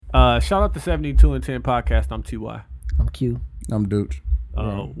Shout out to 72 and 10 podcast. I'm Ty. I'm Q. I'm Dooch.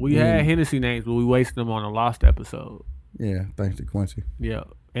 We had Hennessy names, but we wasted them on a Lost episode. Yeah, thanks to Quincy. Yeah,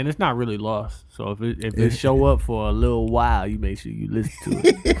 and it's not really lost. So if it show up for a little while, you make sure you listen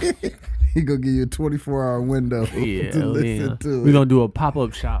to it. He gonna give you a 24-hour window to listen to it. We're gonna do a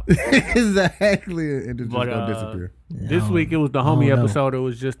pop-up shop. Exactly, and it's just gonna disappear. This week it was the homie episode. It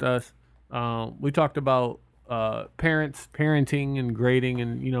was just us. We talked about parenting and grading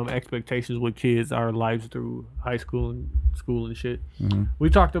and expectations with kids, our lives through high school and school and shit. Mm-hmm. We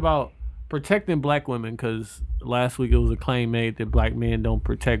talked about protecting black women because last week it was a claim made that black men don't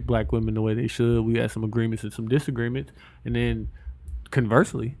protect black women the way they should. We had some agreements and some disagreements, and then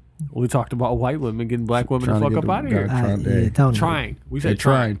conversally, we talked about white women getting black women to fuck up out of here. Trying. We said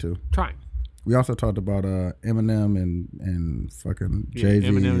trying. We also talked about Eminem and fucking Jay-Z.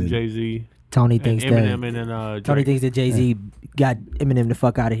 Eminem and Jay-Z. Tony thinks Tony thinks that Jay-Z got Eminem the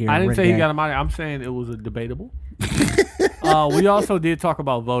fuck out of here. I didn't say he got him out of here. I'm saying it was a debatable. We also did talk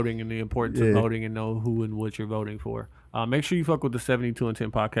about voting and the importance of voting and know who and what you're voting for. Make sure you fuck with the 72 and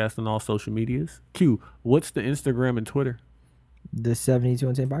 10 podcast on all social medias. Q, what's the Instagram and Twitter? The 72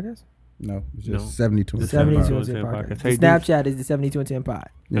 and 10 podcast? No, it's just 72 and 10 72 podcast. and 10 podcast. The Snapchat is the 72 and 10 pod.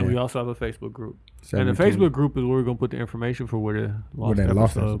 And we also have a Facebook group. And the Facebook group is where we're going to put the information for where the lost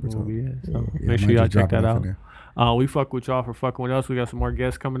episode will be at. So make sure y'all check that out. We fuck with y'all for fucking with us. We got some more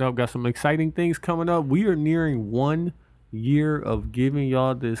guests coming up. Got some exciting things coming up. We are nearing 1 year of giving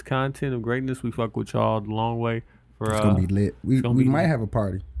y'all this content of greatness. We fuck with y'all the long way. It's going to be lit. We might have a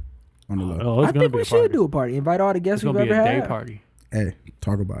party on the low. I think we should do a party. Invite all the guests we've ever had. It's going to be a day party. Hey,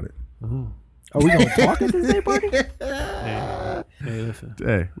 talk about it. Are we going to talk at this day party? Hey, listen.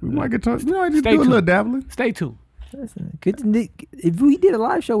 Hey, we might get touched. You know, I just do a little dabbling. Stay tuned. Listen, if we did a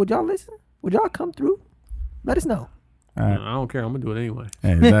live show, would y'all listen? Would y'all come through? Let us know. All right. I don't care. I'm going to do it anyway.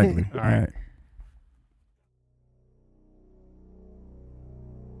 Hey, exactly. All right.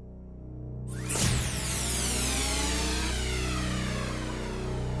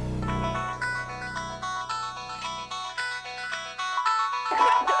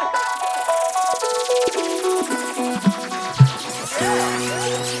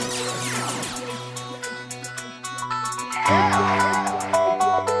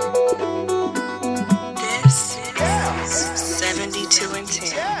 This is 72 and 10.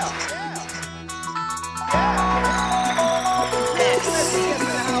 This is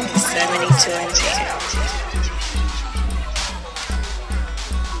 72 and 10.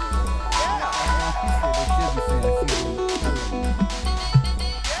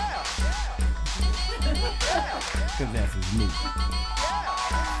 Because that's his move.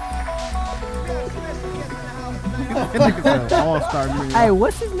 All-star movie. Hey,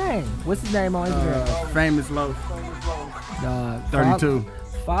 what's his name? What's his name on Instagram? Famous Low. 32.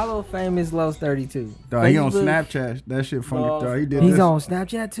 Follow Famous Lows 32. Dog, he on Snapchat. That shit funny. Dog, he did He's this. on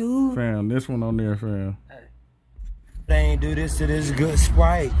Snapchat too? Fam, this one on there, fam. They ain't do this to this good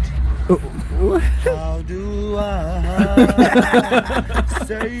Sprite. How do I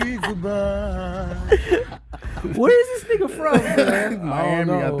say goodbye? Where is this nigga from, man?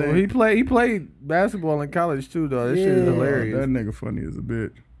 Miami, I think. He played basketball in college too, though. This shit is hilarious. That nigga funny as a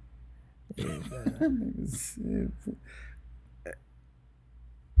bitch.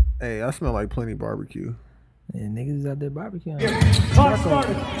 Hey, I smell like plenty barbecue. Yeah, niggas is out there barbecuing.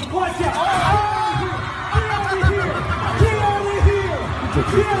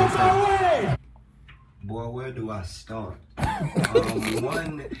 Boy, where do I start?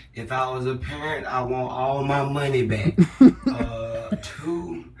 One, if I was a parent, I want all my money back.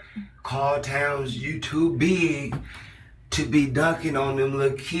 Two, Carl Towns, you too big to be dunking on them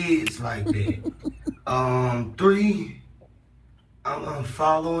little kids like that. Three, I'm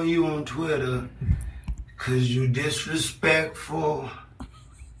unfollowing you on Twitter because you disrespectful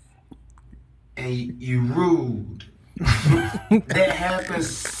and you rude. That happened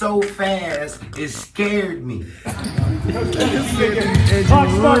so fast, it scared me.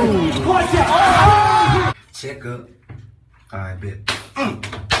 Check up. I bet.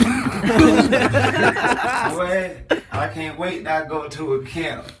 Boy, I can't wait till I go to a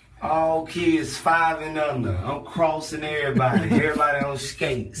camp. All kids 5 and under. I'm crossing everybody. Everybody on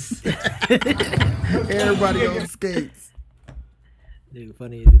skates. Everybody on skates. Nigga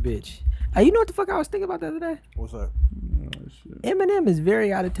funny as a bitch. Hey, you know what the fuck I was thinking about the other day? What's up? Eminem is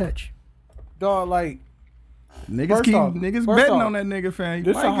very out of touch. Dog, like Niggas betting on that nigga, fam.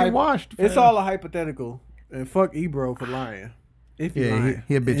 You might get washed, fam. It's all a hypothetical. And fuck Ebro for lying. If he lying.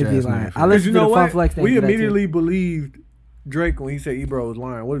 He a bitch If he ass lying. nigga. I listened to the Fun Flex thing. We for that, too. immediately believed Drake when he said Ebro was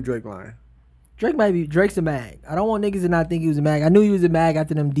lying. What if Drake lying? Drake's a mag. I don't want niggas to not think he was a mag. I knew he was a mag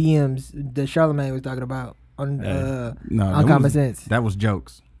after them DMs that Charlamagne was talking about on Common Sense. That was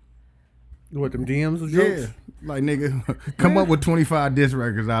jokes. What, them DMs was jokes? Yeah. Like, nigga, come up with 25 diss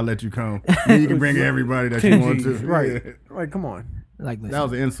records, I'll let you come. Then you can bring everybody that you want to. Right. Yeah. Like, come on. Like, listen, that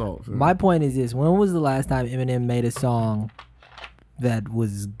was an insult. So. My point is this. When was the last time Eminem made a song that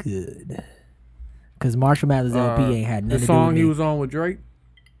was good? Because Marshall Mathers LP ain't had nothing to do with it. The song he was on with Drake?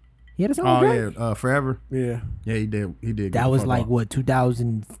 He had a song with Drake? Yeah, Forever. Yeah. Yeah, he did. That was like, what,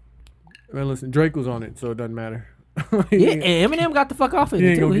 2000? Man, listen, Drake was on it, so it doesn't matter. Yeah, and Eminem got the fuck off of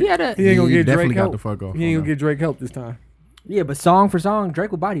it, too. He ain't gonna get Drake help. The fuck off. He ain't gonna get Drake help this time. Yeah, but song for song,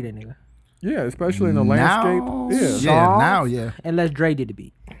 Drake would body that nigga. Yeah, especially in the landscape. Yeah. Unless Dre did the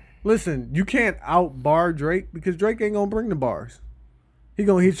beat. Listen, you can't out-bar Drake because Drake ain't gonna bring the bars. He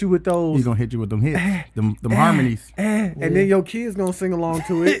gonna hit you with those. He's gonna hit you with them hits, them harmonies. And then your kids gonna sing along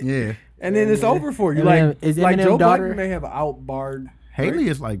to it. Yeah. And then it's over for you. Eminem, like Joe daughter Budden may have out-barred. Haley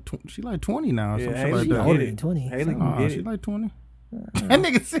is like, she like 20 now. Yeah, Haley like she that. older than 20. Haley can get She it. like 20. That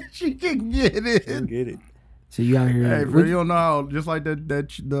nigga said she can get it. She can get it. So you out here. Hey, bro, you don't know how, just like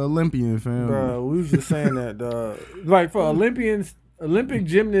the Olympian fam. Bro, we was just saying that, like for Olympic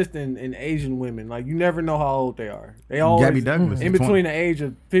gymnasts and Asian women, like you never know how old they are. They always Gabby Douglas in between the age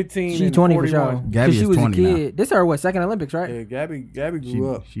of 15 She's and 20 41. for sure. Gabby she is was 20 a kid. now. This her second Olympics, right? Yeah, Gabby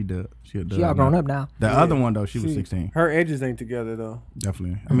grew up. She did. She all grown up now. The other one though, she was 16. Her edges ain't together though.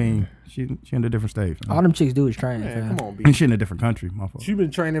 Definitely. I mean, she in a different state. All them chicks do is train. Man, come on, B. And she in a different country. My fault. She been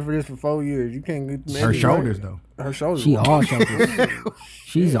training for this for 4 years. You can't get Her shoulders though. Her shoulders. She all shoulders.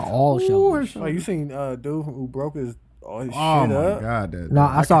 She's all shoulders. Like you seen dude who broke his shit my up? God, that. No,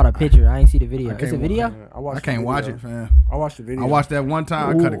 I saw the picture. I ain't see the video. It's a video? Yeah, I can't watch it, fam. I watched the video. I watched that one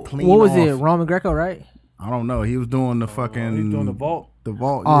time. I cut it clean. What was off. it? Roman Greco, right? I don't know. He was doing the fucking. He's doing the vault. The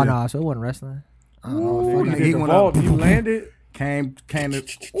vault. Oh, yeah. no. So it wasn't wrestling. He He did the went vault. up. He landed. Came to.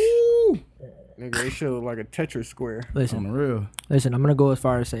 Ooh. Nigga, they showed like a Tetris square. On Listen, the real. I'm going to go as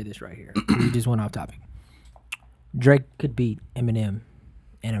far as say this right here. We just went off topic. Drake could beat Eminem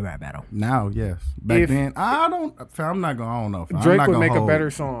in a rap battle. Now, yes. Back then, I don't know. Drake would make a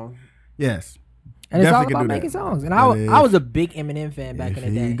better song. Yes. And it's all Definitely about could do making that. songs. And But I was a big Eminem fan back in the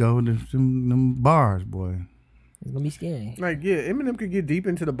If day. he go to them bars, boy. It's going to be scary. Like, yeah, Eminem could get deep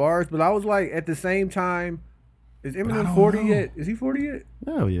into the bars, but I was like, at the same time, is Eminem 40 yet? Is he 40 yet?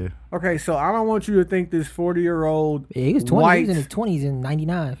 Hell yeah. Okay, so I don't want you to think this 40-year-old Yeah, he was 20. white. He was in his 20s in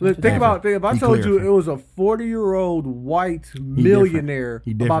 99. Look, think about if I He told you clear. it was a 40-year-old white millionaire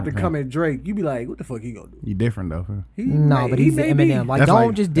He about to different, come man. at Drake, you'd be like, what the fuck he gonna do? He different though. Fam. But he's may Eminem. be. Like, That's don't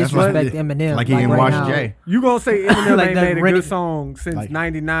like- just that's disrespect like- Eminem. Like he didn't right watch now. Jay. You gonna say Eminem Like ain't the made a Rennie- good song since Like-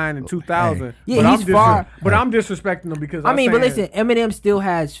 99 and 2000. Yeah, but he's far. But I'm disrespecting him because I mean, but saying- listen, Eminem still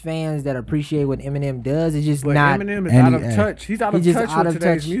has fans that appreciate what Eminem does. It's just But not. Eminem is And out of touch. He's out of just touch out with of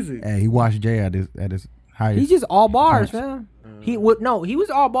today's touch. music. Hey, he watched Jay at his highest. He's just all bars, Punch. man. He was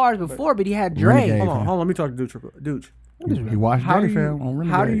all bars before, but he had Dre. Renegade. Hold on. Let me talk to Dooch. He watched How Jay, do fam, on you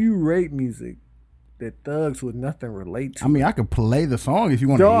Renegade. how do you rate music that thugs with nothing relate to? I mean, I could play the song if you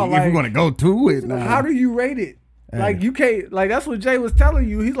want to. Dog, If like- you want to go to it. Now. How do you rate it? Hey. Like you can't. Like that's what Jay was telling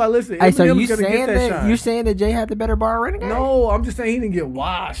you. He's like, listen, Hey, so Eminem's you gonna saying get that that shine. you're saying that Jay had the better bar Renegade? No, I'm just saying he didn't get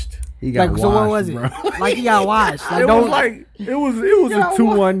washed. He got Like, so what washed, was it? bro. Like he got washed. Like It don't was like it was got a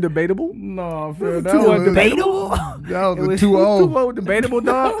 2-1 debatable. No, fam, That was debatable. That was a It was 2-0. 2-0 debatable,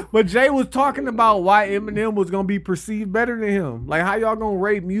 dog. But Jay was talking about why Eminem was gonna be perceived better than him. Like how y'all gonna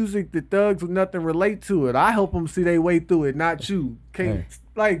rate music that thugs with nothing relate to it? I help them see they way through it, not you. Hey.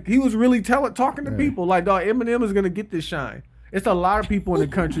 Like he was really talking to people. Like dog, Eminem is gonna get this shine. It's a lot of people in the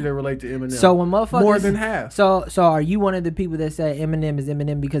country that relate to Eminem. So when motherfuckers more than half. So are you one of the people that say Eminem is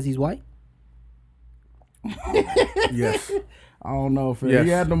Eminem because he's white? Yes. I don't know, fam. Yes. He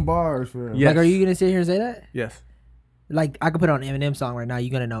had them bars, fam. Yes. Like, are you gonna sit here and say that? Yes. Like, I could put on an Eminem song right now.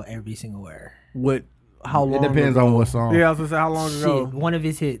 You're gonna know every single word. What? How long? It depends ago? on what song. Yeah, I was gonna say how long ago. Shit, one of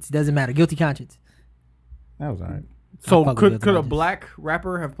his hits doesn't matter. Guilty Conscience. That was alright. So fuck with could Guilty a Conscience. black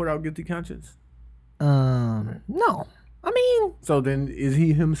rapper have put out Guilty Conscience? No. I mean, So then is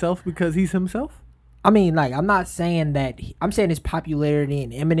he himself because he's himself? like, I'm not saying that. I'm saying his popularity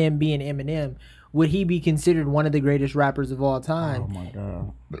and Eminem being Eminem. Would he be considered one of the greatest rappers of all time? Oh my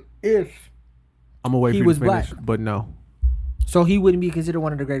god. If I'm gonna wait He for you was to finish, black. but no. so, he wouldn't be considered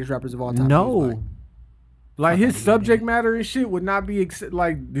one of the greatest rappers of all time. if he was black. No. Like his subject matter and shit would not be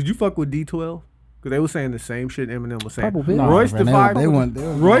like. Did you fuck with D12? Because they were saying the same shit Eminem was saying. Purple Pill. Nah, Royce man, the they five. went-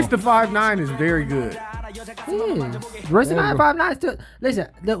 Royce the 5'9" is very good. Yeah. Royce the 959 still. Listen,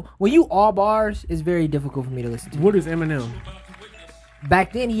 when you all bars, it's very difficult for me to listen to. What is Eminem?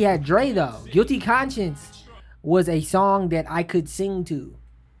 back then he had Dre though. Guilty Conscience was a song that I could sing to.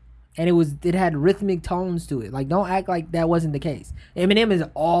 And it had rhythmic tones to it. Like, don't act like that wasn't the case. Eminem is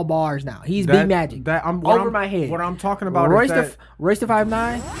all bars now. He's Big Magic. My head. What I'm talking about Royce is Royce the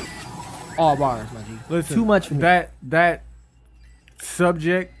 5'9", all bars, my G. Listen, too much for me. That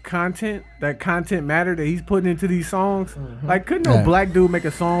subject content, that content matter that he's putting into these songs. Like, couldn't no black dude make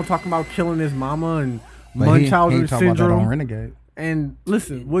a song talking about killing his mama and Munchausen syndrome? About that on Renegade. And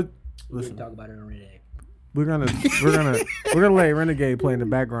listen, we talk about it on Renegade. We're gonna let Renegade play in the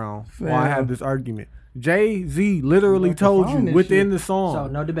background while I have this argument. Jay-Z literally told you within the song, so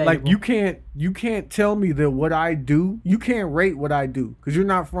no debate. Like, you can't tell me that what I do, you can't rate what I do because you're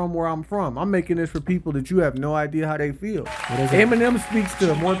not from where I'm from. I'm making this for people that you have no idea how they feel. Eminem speaks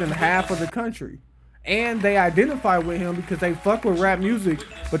to more than half of the country, and they identify with him because they fuck with rap music,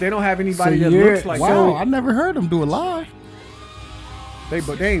 but they don't have anybody that looks like. Wow, I never heard him do it live. They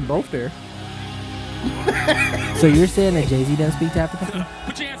ain't both there. So you're saying that Jay-Z doesn't speak to half the country?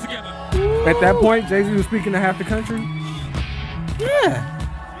 Put your hands together. At that point, Jay-Z was speaking to half the country? Yeah.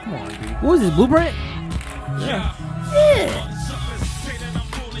 Come on, dude. What was this, Blueprint? Yeah.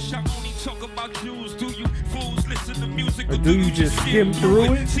 Or do you just skim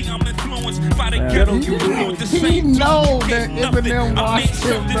through it? See, I'm influenced by the ghetto. You know the same know that Eminem watched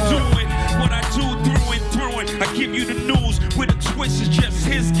him, what I do through and through it. I give you the news with a twist. It's just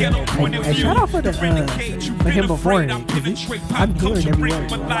his ghetto point of view. Shout out for him before it. I'm hearing every word.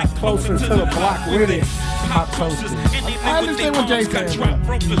 Closer to the block with it. Pop toasted. I understand what Jay said.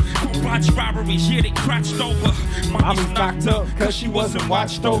 Watch robberies, yeah, they crouched over. Mommy's knocked up because she wasn't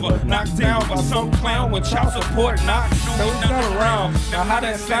watched over. Knocked down by some clown with child support knocked. No, it's not around. Now how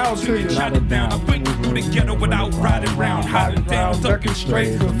that sounds to you? Shot it down. I went through the ghetto without riding round. Hiding down, ducking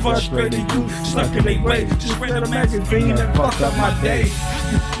straight. The frustrated youth stuck in their way. Just read a magazine and fucked up my day.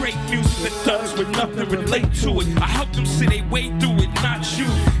 Great music that does with nothing relate to it. I help them see they way through it, not you.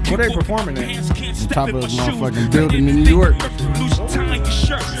 What they performing at? On top of a motherfucking building in New York.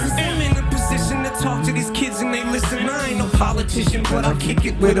 I'm in a position to talk to these kids and they listen. I ain't no politician, but I'll kick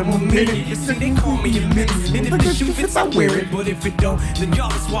it with them a minute. You see, they call me a menace. And if the shoe fits, I wear it. But if it don't, then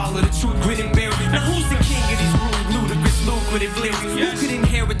y'all swallow the truth, grit and bear it. Now who's the king of these rude, ludicrous, lucrative lyrics? Who could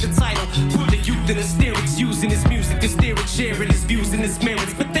inherit the title? Put the youth in hysterics, using his music to steer it, sharing his views and his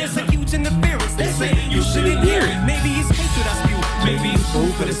merits. But there's a huge interference. They say you shouldn't hear it. Maybe it's hatred I spew. Maybe it's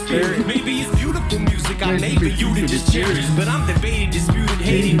food for the spirit. Maybe it's beautiful music I made for you to just cherish. But I'm debating, disputed,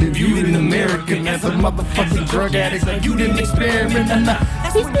 hating, reviewed in American as a motherfucking drug addict. Like you didn't experiment enough.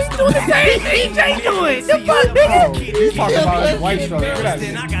 He's doing the same thing Jay doing. The fuck, nigga? You talking about his white stuff.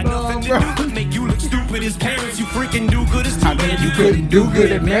 Then I got nothing to do but make you look stupid as parents. You freaking do good as too bad. You couldn't do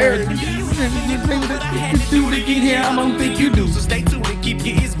good at marriage. You do to get here, I don't think you do. So stay tuned and keep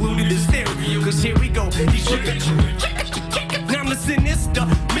your ears glued to the stereo. Cause here we go. Now listen, Mr.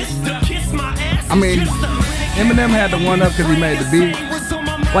 Kiss my ass. I mean, Eminem had the one up because he made the beat.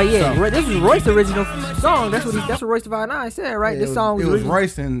 Well, yeah, this was Royce's original song. That's what Royce the 5'9" said, right? Yeah, this song was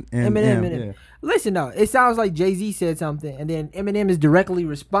Royce and Eminem. Yeah. Listen though, it sounds like Jay-Z said something, and then Eminem is directly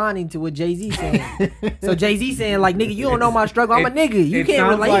responding to what Jay-Z saying. So Jay-Z saying like, "Nigga, you don't know my struggle. I'm a nigga. You can't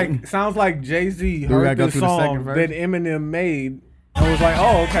relate." Sounds like Jay-Z heard the song that Eminem made. I was like,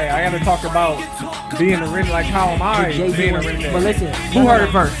 oh, okay, I got to talk about being a renegade. Like, how am I being a renegade? But listen, who heard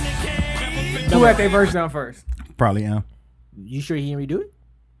it first? Who had their verse down first? Probably him. You sure he didn't redo it?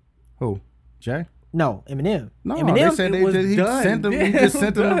 Who? Jay? No, Eminem. No, Eminem, they said he just sent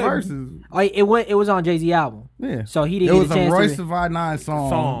them the verses. Oh, it was on Jay-Z album. Yeah. So he didn't get a chance to. It was a Royce the 5'9"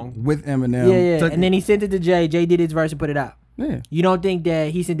 song with Eminem. Yeah. And then he sent it to Jay. Jay did his verse and put it out. Yeah. You don't think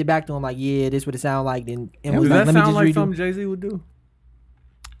that he sent it back to him like, yeah, this would it sound like? Then Does that sound like something Jay-Z would do?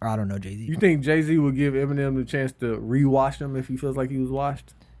 I don't know Jay-Z. You think Jay-Z would give Eminem the chance to re-wash him if he feels like he was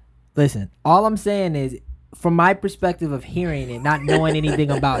washed? Listen, all I'm saying is, from my perspective of hearing it, not knowing anything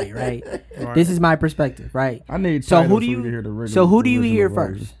about it, right? This is my perspective, right? I need who do you hear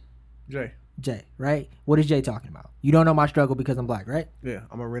first? Jay, right? What is Jay talking about? You don't know my struggle because I'm black, right? Yeah,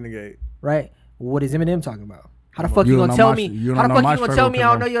 I'm a renegade. Right? What is Eminem talking about? How the fuck you gonna tell me? How the fuck you gonna tell me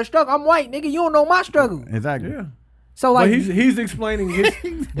I don't know your struggle? I'm white, nigga. You don't know my struggle. Exactly. Yeah. So like he's explaining his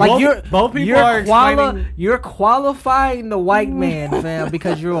like both people are explaining. You're qualifying the white man, fam,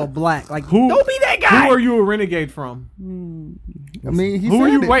 because you're a black. Like don't be that guy. Who are you a renegade from? I mean, who are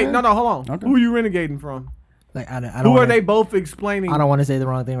you? Wait, no, hold on. Okay. Who are you renegading from? Like I don't. Who are they both explaining? I don't want to say the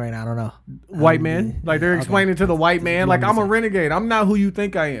wrong thing right now. I don't know. White man, like they're explaining to the white man, like I'm a renegade. I'm not who you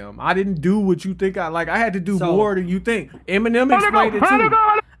think I am. I didn't do what you think I like. I had to do more than you think. Eminem explained it too.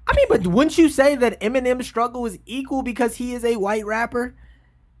 I mean, but wouldn't you say that Eminem's struggle is equal because he is a white rapper?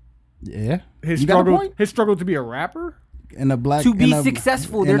 Yeah. His struggle to be a rapper? In a black to be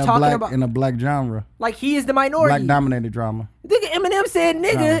successful, they're talking about in a black genre, like he is the minority, black dominated drama. Nigga, Eminem said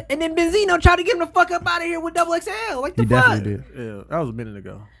nigga, and then Benzino tried to get him the fuck up out of here with XXL. Like the fuck? He definitely did. Yeah, that was a minute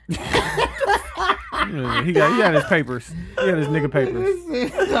ago. he got his papers. He got his nigga papers.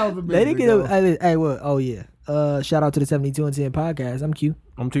 They didn't get him. Hey, what? Oh yeah. Shout out to the 72 and 10 podcast. I'm Q.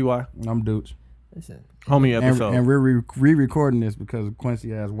 I'm Ty. I'm Dooch. Listen, homie episode. And we're re-recording this because Quincy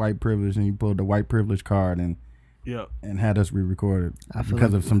has white privilege, and he pulled the white privilege card and had us re-recorded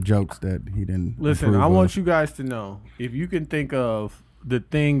because of some jokes that he didn't. Listen, I want you guys to know, if you can think of the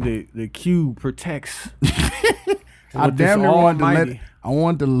thing that the Q protects. I damn near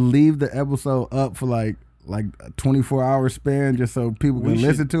wanted to leave the episode up for like a 24-hour span just so people can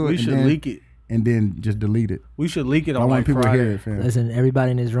listen to it. We should leak it. And then just delete it. We should leak it on I want people Friday. to hear it, fam. Listen,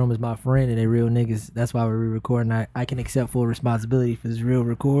 everybody in this room is my friend and they real niggas. That's why we're re-recording. I can accept full responsibility for this real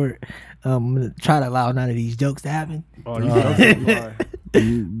record. I'm going to try to allow none of these jokes to happen. Oh,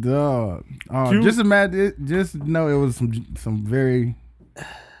 these dog. Just imagine it. Just know it was some very...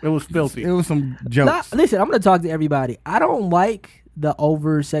 It was filthy. It was some jokes. Listen, I'm going to talk to everybody. I don't like the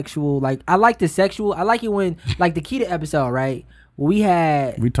over sexual. Like, I like the sexual. I like it when, like the Keita episode, right? We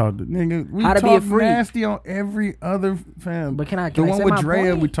talked how to be a freak. Nasty on every other fam. But can I the one say with my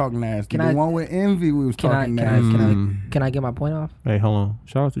Drea, point? we talk nasty. The one with Envy, we was talking nasty. Can I get my point off? Hey, hold on.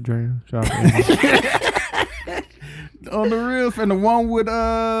 Shout out to Drea. Shout out to on the real, and the one with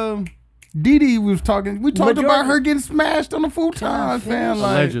Didi was talking. We talked about her getting smashed on the futon, fam.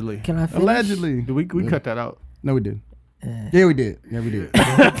 Like, allegedly. Can I finish? Allegedly. We cut that out. No, we did. Yeah, we did. Yeah, we did.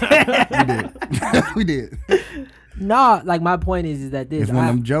 We did. No, like my point is that this. It's when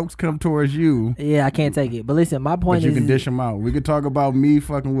them jokes come towards you. Yeah, I can't take it. But listen, my point is you can dish them out. We could talk about me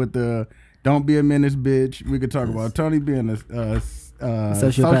fucking with the don't be a menace bitch. We could talk about Tony being a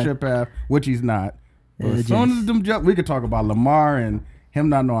sociopath, which he's not. But as soon as them jokes, we could talk about Lamar and him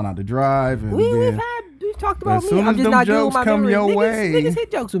not knowing how to drive. And we've talked about me. I'm just not jokes doing my come your way. Niggas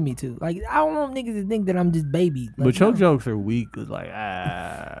hit jokes with me too. Like I don't want niggas to think that I'm just baby. Like, but your jokes are weak. It's like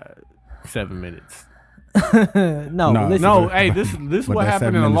 7 minutes. No. Hey, this is what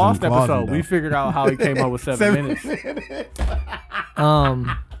happened in the Lost episode. We figured out how he came up with 7 minutes.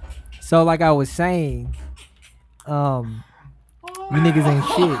 So like I was saying, you niggas ain't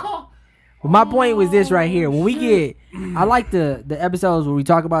shit. But my point was this right here. When we get, I like the episodes where we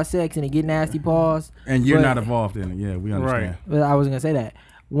talk about sex and it get nasty pause. And you're not involved in it. Yeah, we understand. Right. Well, I wasn't gonna say that.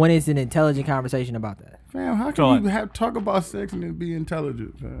 When it's an intelligent conversation about that. Fam, how can you talk about sex and it be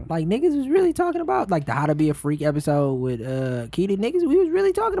intelligent, fam? Like niggas was really talking about like the How to Be a Freak episode with Keita. Niggas, we was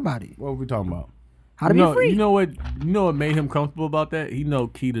really talking about it. What were we talking about? How to be a freak. You know what made him comfortable about that? He know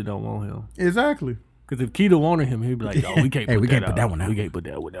Keita don't want him. Exactly. Because if Keita wanted him, he'd be like, "Oh, we can't put that one out. We can't put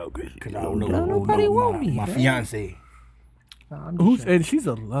that one out because I don't know. Nobody want me. My fiance. And she's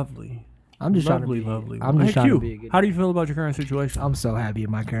a lovely. I'm just trying to be lovely. I'm just trying to be a good. How do you feel about your current situation? I'm so happy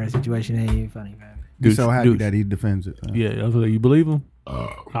in my current situation. It ain't even funny, man. You're so happy that he defends it. Yeah, that's what you believe him.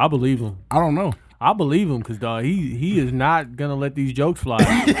 I believe him. I don't know. I believe him because dog, he is not gonna let these jokes fly.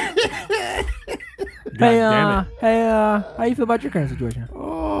 Hey, how you feel about your current situation?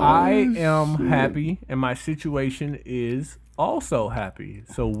 I am happy, and my situation is also happy.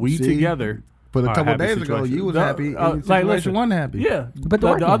 So we together. But a couple days ago, you was happy. And like, listen, wasn't happy. Yeah, but the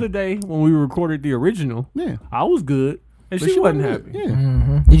other day when we recorded the original, I was good, and she wasn't happy. Yeah.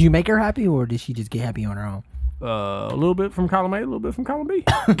 Mm-hmm. Did you make her happy, or did she just get happy on her own? A little bit from column A, a little bit from column B.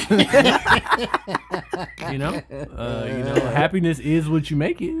 You know, happiness is what you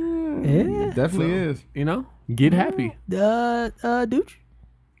make it. Yeah, it definitely is. You know, get happy. Dooch,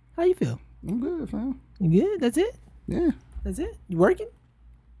 how you feel? I'm good, fam. You good? That's it? Yeah. That's it? You working?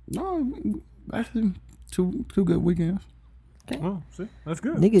 No, actually, two good weekends. Okay. Well, see, that's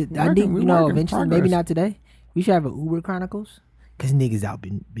good. Niggas, I think eventually, maybe not today. We should have an Uber Chronicles, cause niggas out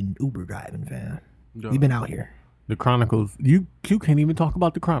been Uber driving, fam. We've been out here. The Chronicles. You can't even talk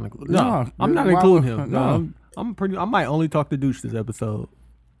about the Chronicles. No, I'm not including him. No, I might only talk to Dooch this episode.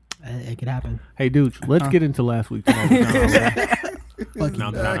 It could happen. Hey, Dooch, let's get into last week.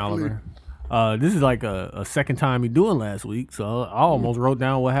 Oliver. This is like a second time he doing last week, so I almost wrote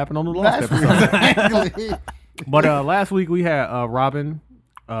down what happened on the last episode. But last week we had Robin,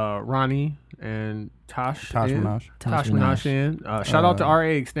 Ronnie, and Tosh Minaj in. Shout out to RA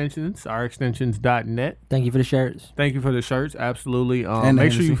Extensions, rextensions.net. Thank you for the shirts. Thank you for the shirts, absolutely.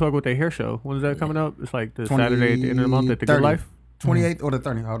 Make sure you fuck with their hair show. When is that coming up? It's like the Saturday at the end of the month at the 30th. Good Life. 28th or the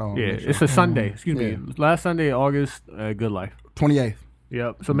 30th. Hold on. Yeah, it's a Sunday. Excuse me. Last Sunday, August, Good Life. 28th.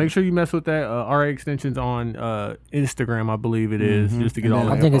 Yep. So make sure you mess with that. RA Extensions on Instagram, I believe it is, just to get all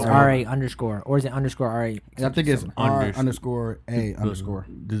that. I think it's RA underscore, or is it underscore RA? I think it's R_A__.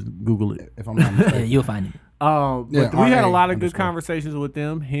 Just Google it. If I'm not mistaken. Yeah, you'll find it. But we had a lot of good conversations with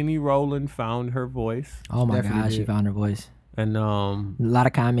them. Henny Rowland found her voice. Oh my gosh, she found her voice. And a lot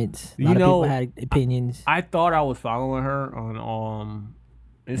of comments. A lot of people had opinions. I thought I was following her on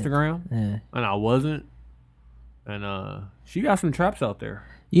Instagram, and I wasn't. And she got some traps out there.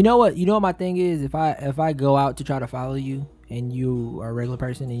 You know what my thing is? If I go out to try to follow you and you are a regular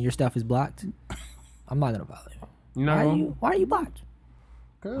person and your stuff is blocked, I'm not gonna follow you. No. Why are you blocked?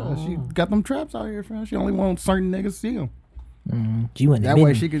 Cause she got them traps out here, fam. She only wants certain niggas to see them. Mm-hmm. She wasn't that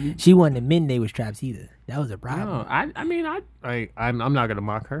way she could. She wasn't admitting they was traps either. That was a problem. No, I'm not gonna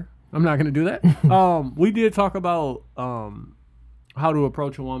mock her. I'm not gonna do that. We did talk about how to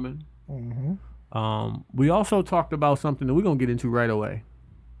approach a woman. Mm-hmm. We also talked about something that we're gonna get into right away.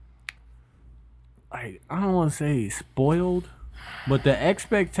 I don't want to say spoiled, but the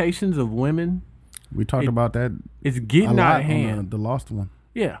expectations of women. We talked about that. It's getting out of hand. The Lost one.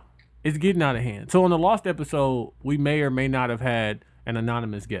 Yeah, it's getting out of hand. So on the Lost episode, we may or may not have had an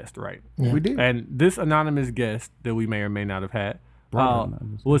anonymous guest, right? Yeah. We did. And this anonymous guest that we may or may not have had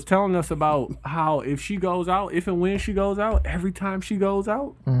was telling us about how if and when she goes out, every time she goes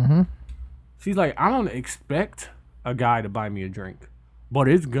out, she's like, I don't expect a guy to buy me a drink, but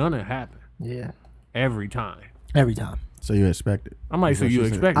it's gonna happen. Yeah. Every time. So you expect it. I'm like, so you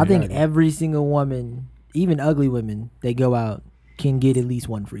expect it. I think every single woman, even ugly women, they go out, can get at least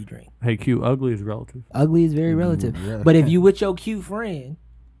one free drink. Hey, Q, ugly is relative. Ugly is very relative. Yeah. But if you with your cute friend,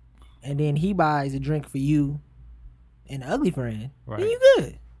 and then he buys a drink for you and the ugly friend, then you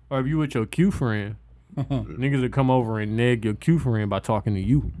good. Or if you with your cute friend, niggas will come over and neg your cute friend by talking to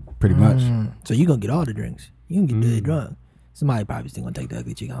you. Pretty much. So you gonna get all the drinks. You can get really drunk. Somebody probably still gonna take the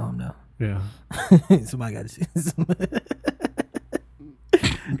ugly chick home though. Yeah. Somebody got to see.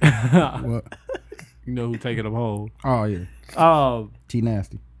 What? You know who taking them home? Oh yeah. T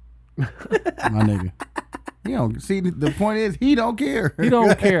Nasty. My nigga. You know, see, the point is he don't care. He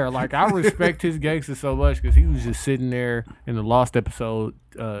don't care. Like, I respect his gangster so much because he was just sitting there in the Lost episode.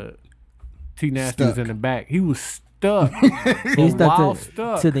 T Nasty was in the back. He was stuck. He was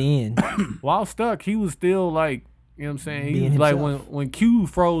stuck to the end. While stuck, he was still like, you know what I'm saying? He was like when Q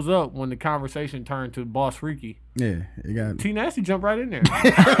froze up when the conversation turned to Boss Freaky. Yeah, you got T Nasty jumped right in there.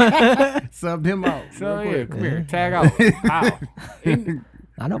 Subbed him out. So yeah, come here, tag out. Ow.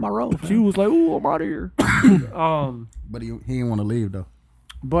 I know my role. She was like, "Ooh, I'm out of here." But he didn't want to leave though.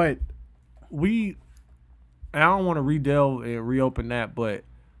 But I don't want to redelve and reopen that, but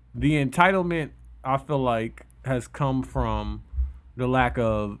the entitlement I feel like has come from the lack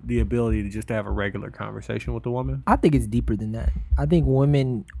of the ability to just have a regular conversation with a woman. I think it's deeper than that. I think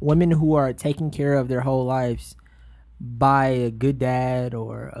women who are taking care of their whole lives by a good dad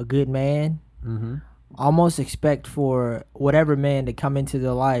or a good man almost expect for whatever man to come into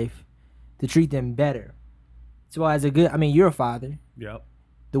their life to treat them better. So you're a father. Yep.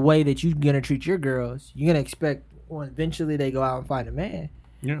 The way that you're going to treat your girls, you're going to expect when eventually they go out and find a man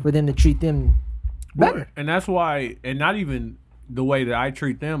for them to treat them better. Well, and that's why, and not even the way that I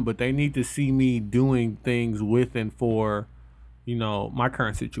treat them, but they need to see me doing things with and for, my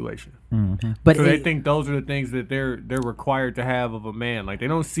current situation. Mm-hmm. But so they think those are the things that they're required to have of a man. Like, they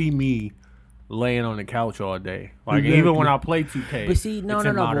don't see me laying on the couch all day. Like, even when I play 2K, but see, no,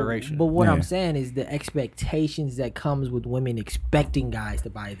 moderation. But what I'm saying is the expectations that comes with women expecting guys to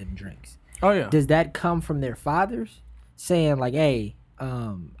buy them drinks. Oh yeah. Does that come from their fathers saying like, "Hey,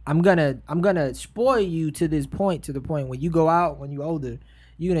 I'm gonna spoil you to the point when you go out when you older,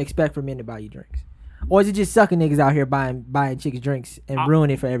 you're gonna expect for men to buy you drinks," or is it just sucking niggas out here buying chicks drinks and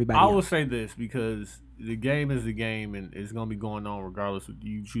ruining it for everybody? I will say this because the game is the game and it's gonna be going on regardless if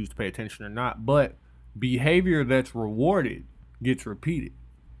you choose to pay attention or not. But behavior that's rewarded gets repeated.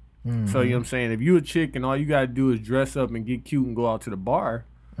 Mm-hmm. So you know what I'm saying? If you a chick and all you gotta do is dress up and get cute and go out to the bar,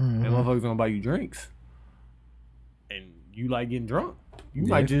 and motherfuckers gonna buy you drinks, and you like getting drunk. You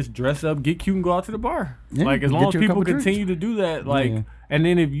might just dress up, get cute, and go out to the bar. Yeah, like, as long as people continue to do that, like, and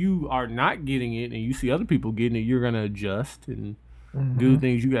then if you are not getting it and you see other people getting it, you're going to adjust and do the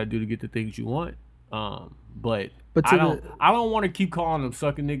things you got to do to get the things you want. But I don't want to keep calling them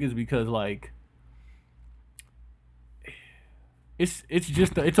sucking niggas because, like, it's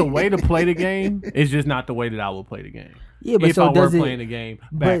just it's a way to play the game. It's just not the way that I would play the game. Yeah, but if so I does were playing the game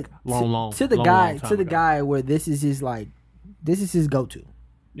back long to the guy where this is his go-to.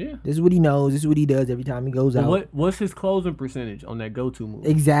 Yeah. This is what he knows. This is what he does every time he goes out. What's his closing percentage on that go-to move?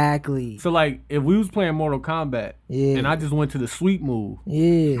 Exactly. So, like, if we was playing Mortal Kombat and I just went to the sweep move,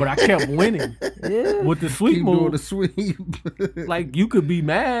 but I kept winning with the sweep move. Doing the sweep. Like, you could be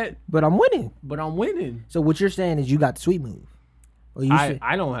mad. But I'm winning. So what you're saying is you got the sweep move. Or you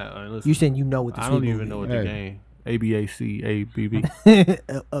I don't have. Listen, you saying you know what the sweep move is. I don't even know what the game.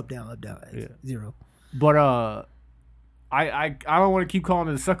 ABACABB. Up, down, yeah. 0. But I don't want to keep calling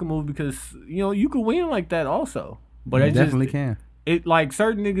it a sucker move because you can win like that also. But you definitely can. It like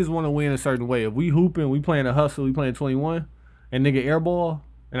certain niggas want to win a certain way. If we hooping, we playing a hustle, we playing 21, and nigga airball,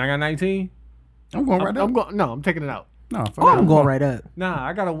 and I got 19. I'm going right up. I'm taking it out. No, I'm going right up.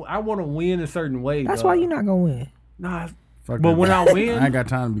 Nah, I want to win a certain way. That's why you're not gonna win. Nah. Fuck but that. when I win, I ain't got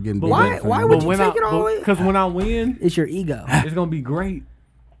time to be getting. Why would you take it all the way? Because when I win, it's your ego. It's gonna be great.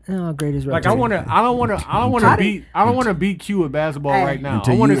 Oh, great is right. Like I don't want to beat Q at basketball right now.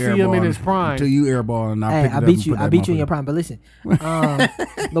 I want to see him in his prime. Until you airball and I beat you in your prime. But listen,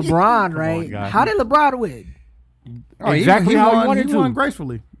 LeBron, right? How did LeBron win? Exactly how he wanted to. He won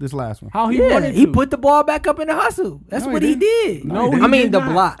gracefully this last one. How he wanted to. He put the ball back up in the hustle. That's what he did. No, I mean the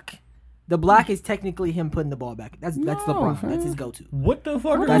block. The block is technically him putting the ball back. That's LeBron. That's his go-to. What the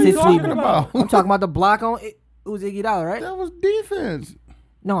fuck are you talking about? I'm talking about the block on Uzi Iguodala, right? That was defense.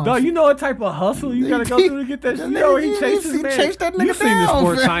 No, dog, you know what type of hustle you gotta go through to get that shit. You know he chases man. Chased that nigga you seen the down,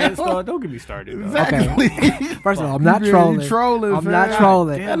 sports science, dog. Don't get me started. Dog. Exactly. Okay. First of all, I'm not trolling. I'm not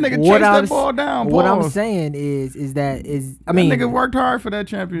trolling. That nigga chased that ball down. What I'm saying is that I mean, that nigga worked hard for that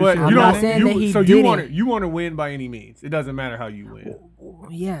championship. But I'm not saying that he didn't. You want to win by any means. It doesn't matter how you win.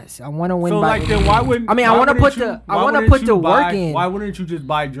 Yes, I want to win. So by like, then why wouldn't? I mean, I want to put the work in. Why wouldn't you just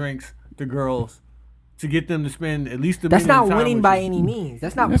buy drinks to girls? To get them to spend at least that's not winning by any means.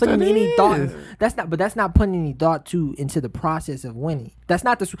 That's not putting any thought. That's not putting any thought into the process of winning. That's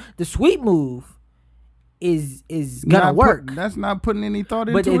not the sweep move. Is gonna work. That's not putting any thought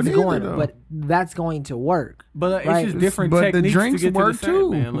into it. But that's going to work. But it's just different techniques. But the drinks to get work to the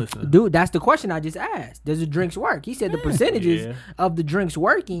too. Man, listen. Dude, that's the question I just asked. Does the drinks work? He said the percentages of the drinks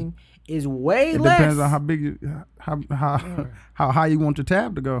working is way less. It depends on how big, how high you want your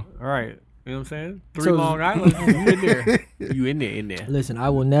tab to go. All right. You know what I'm saying? 3 Long Island, you in there. You in there. Listen,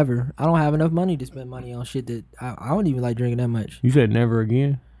 I will never. I don't have enough money to spend money on shit that I don't even like drinking that much. You said never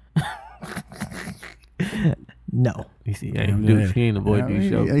again? No. You see, he ain't avoid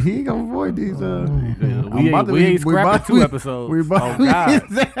these shows. He ain't gonna avoid these. We ain't scrapping 2 episodes. Oh, God.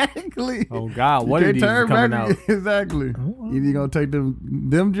 Exactly. Oh, God. What are these coming out? Exactly. Either you gonna take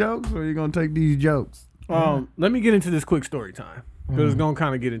them jokes or you gonna take these jokes. Let me get into this quick story time. Because it's going to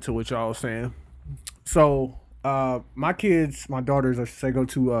kind of get into what y'all was saying. So, my daughters, I should say, go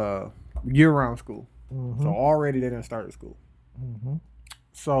to year-round school. Mm-hmm. So, already they done started school. Mm-hmm.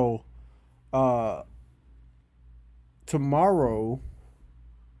 So, tomorrow,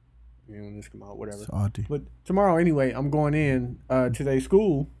 when this come out, whatever. But tomorrow, anyway, I'm going in to their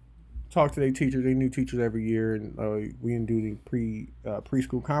school, talk to their teachers. They new teachers every year, and we can do the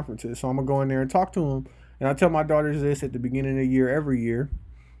preschool conferences. So, I'm going to go in there and talk to them. And I tell my daughters this at the beginning of the year, every year.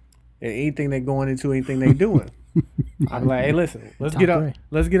 And anything they going into, anything they doing. I'm like, hey, listen, let's get an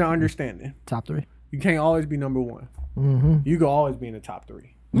understanding. Top 3. You can't always be number 1. Mm-hmm. You can always be in the top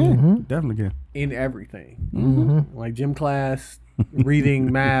 3. Yeah, definitely can. In everything. Mm-hmm. Like gym class,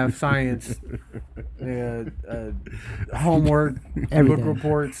 reading, math, science, homework, book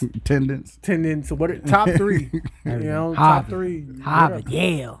reports, attendance. Top 3. You know, Harvard, top 3. Harvard,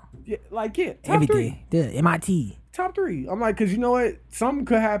 Yale. Yeah, top everything. 3. MIT. Top 3. I'm like, because you know what? Something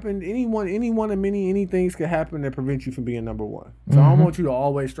could happen. Any one of many things could happen that prevent you from being number 1. So I don't want you to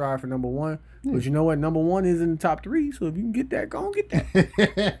always strive for number 1. But you know what? Number 1 is in the top 3. So if you can get that, go and get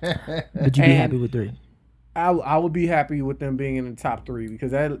that. But you'd be happy with 3. I would be happy with them being in the top 3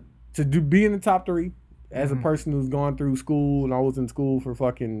 because be in the top 3 as a person who's gone through school and I was in school for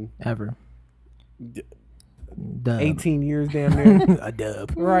fucking ever. 18 years damn near. A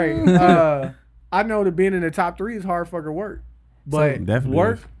dub. Right. I know that being in the top 3 is hard fucking work. But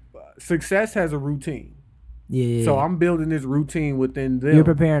success has a routine. Yeah. So I'm building this routine within them. You're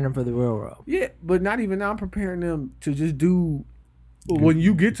preparing them for the real world. Yeah, but not even now. I'm preparing them to just do. When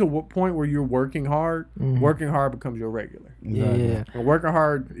you get to a point where you're working hard, working hard becomes your regular. Yeah. And working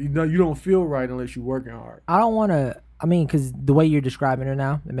hard, you don't feel right unless you're working hard. I don't want to. I mean, because the way you're describing her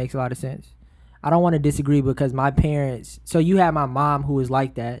now, it makes a lot of sense. I don't want to disagree because my parents. So you have my mom who was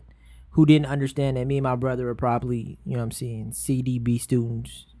like that, who didn't understand that me and my brother are probably, you know what I'm saying, CDB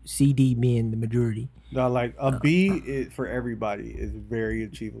students, CD being the majority. No, like a B for everybody is very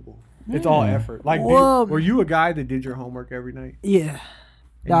achievable. It's all effort. Like, were you a guy that did your homework every night? Yeah.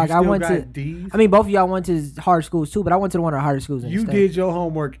 Dog, I went to D's? I mean, both of y'all went to hard schools too, but I went to one of the hardest schools in the You state. did your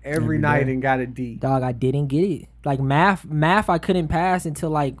homework every night and got a D. Dog, I didn't get it. Like math I couldn't pass until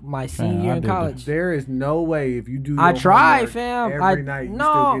like my senior year in college. There is no way if you do. I tried, fam. Every night you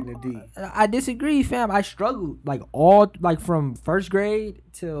still getting a D. I disagree, fam. I struggled from first grade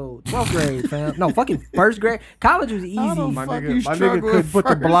till 12th grade, fam. No, fucking first grade. College was easy. My nigga could put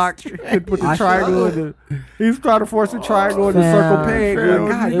the block, could put the triangle in the. He was trying to force a triangle in the circle peg.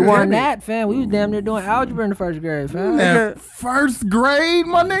 God, it wasn't that, fam. We was damn near doing algebra in the first grade, fam. First grade,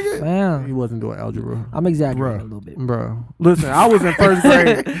 my nigga. Fam. He wasn't doing algebra. I'm exaggerating a little bit. Bro, listen, I was in first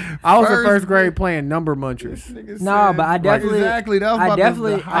grade. I was in first grade playing number munchers. No, but I definitely, exactly. That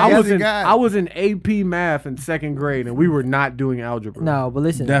was I was in AP math in second grade, and we were not doing algebra. No, but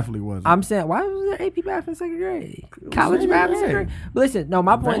listen, definitely wasn't. I'm saying, why was there AP math in second grade? College math in second grade. But listen, no,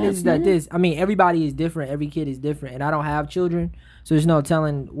 my point is that everybody is different. Every kid is different, and I don't have children, so there's no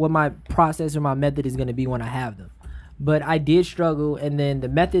telling what my process or my method is going to be when I have them. But I did struggle, and then the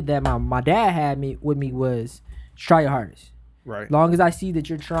method that my dad had with me was try your hardest. Right. As long as I see that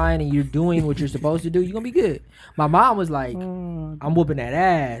you're trying and you're doing what you're supposed to do, you're gonna be good. My mom was like, I'm whooping that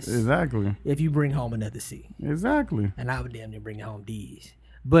ass. Exactly. If you bring home another C. Exactly. And I would damn near bring home D's.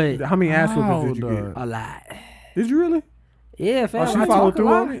 But how many ass whoopings did you get? A lot. Did you really? Yeah, fam. She followed through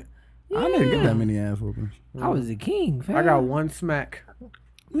on it? Yeah. I didn't get that many ass whoopings. I was a king, fam. I got one smack.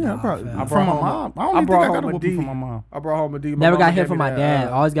 Yeah, from my mom. I brought home a D from my mom. I brought home a D. Never got hit from my dad.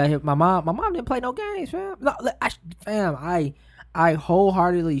 Always got hit. My mom didn't play no games, fam. No, I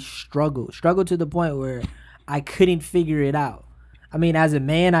wholeheartedly struggled to the point where I couldn't figure it out. I mean, as a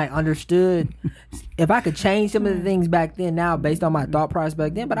man, I understood if I could change some of the things back then now based on my thought process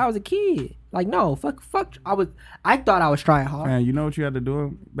back then, but I was a kid. Like, no, fuck. I thought I was trying hard. Man, you know what you had to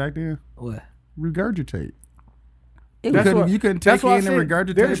do back then? What? Regurgitate. You couldn't take in and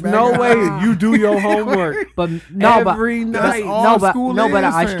regurgitate. There's no way you do your homework. But no, every night. But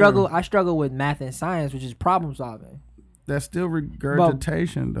I struggle with math and science, which is problem solving. That's still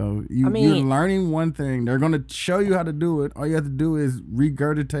regurgitation, though. You're learning one thing. They're going to show you how to do it. All you have to do is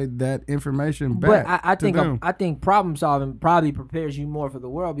regurgitate that information back. But I think problem solving probably prepares you more for the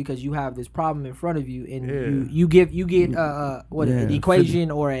world because you have this problem in front of you, and you get an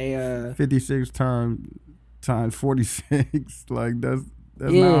equation or a 56 times 46. Like that's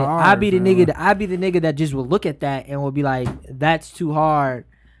not hard. I'd be the nigga that just will look at that and will be like, that's too hard.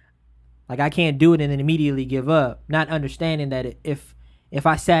 Like, I can't do it and then immediately give up, not understanding that if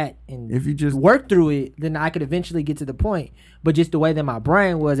I sat and if you just worked through it, then I could eventually get to the point. But just the way that my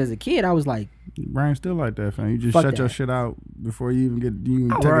brain was as a kid, I was like, brain's still like that, fam. You just shut your shit out before you even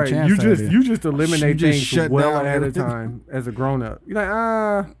take a chance. You just eliminate things well ahead of time as a grown up. You're like,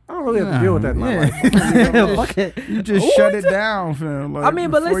 I don't really have to deal with that in my life. You just shut it down, fam. Like, I mean,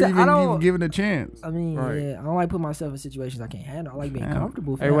 but listen, I don't even give it a chance. I mean, I don't like put myself in situations I can't handle. I like being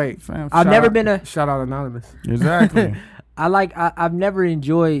comfortable. Fam. Hey, wait, fam. I've never been a shout out anonymous. Exactly. I've never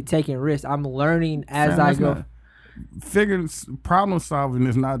enjoyed taking risks. I'm learning as I go. Figuring problem solving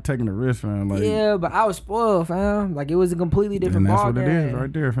is not taking a risk, fam. Like, yeah, but I was spoiled, fam. Like, it was a completely different ball game. That's what it is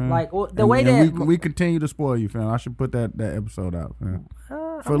right there, fam. Like, the way that we continue to spoil you, fam. I should put that episode out, fam.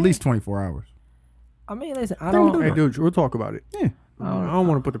 For at least 24 hours. I mean, listen, I don't. Hey, dude, we'll talk about it. Yeah. I don't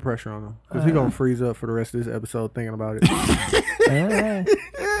want to put the pressure on him because he's gonna freeze up for the rest of this episode thinking about it.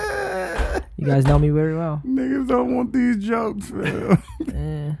 You guys know me very well. Niggas don't want these jokes,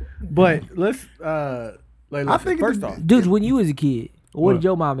 man. But let's I think first off, dudes, when you was a kid, what did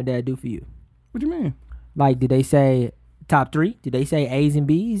your mom and dad do for you? What do you mean? Like, did they say top 3? Did they say A's and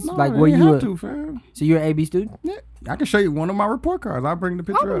B's? No, like, were you fam. So you're an A-B student? Yeah, I can show you one of my report cards. I'll bring the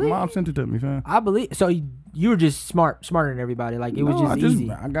picture up. Mom sent it to me, fam. I believe. So you were just smarter than everybody. Like, it was just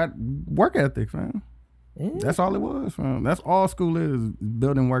easy. I got work ethic, fam. Yeah. That's all it was, fam. That's all school is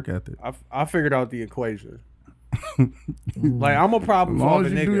building work ethic. I figured out the equation. Like, I'm a problem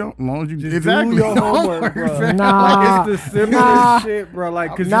solving nigga. As long as you just do your homework, bro. Like, it's the simplest shit, bro.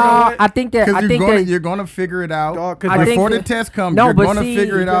 Like, cause I think you're gonna figure it out before the test comes. You're gonna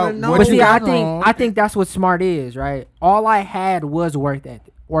figure it out. But see, I think that's what smart is, right? All I had was work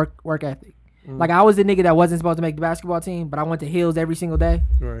ethic. Work ethic. Like, I was the nigga that wasn't supposed to make the basketball team, but I went to Hills every single day.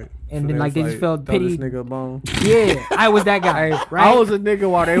 Right. And so then, like, they just felt pity. This nigga a bone. Yeah, I was that guy. Right? I was a nigga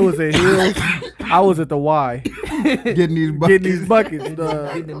while they was at Hills. I was at the Y. Getting these Getting buckets.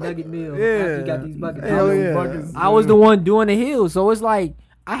 the nugget meal. Yeah. You got these buckets. Hell yeah. I was the one doing the Hills. So it's like,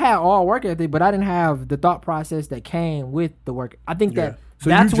 I had all work ethic, but I didn't have the thought process that came with the work. I think that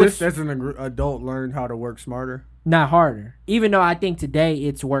that's you just as an adult learned how to work smarter? Not harder. Even though I think today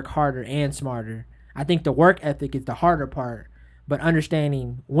it's work harder and smarter. I think the work ethic is the harder part, but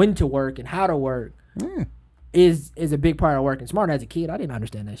understanding when to work and how to work is a big part of working smart. As a kid, I didn't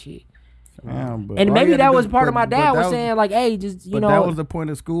understand that shit. And maybe that was part of my dad was saying like, hey, just, you know. That was the point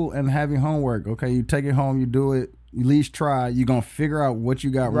of school and having homework. Okay, you take it home, you do it. You at least try. You're going to figure out what you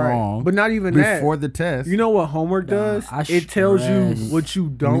got wrong. But not even before the test. You know what homework does? It tells you what you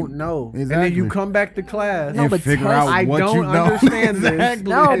don't know. Exactly. And then you come back to class and figure out what you don't understand this.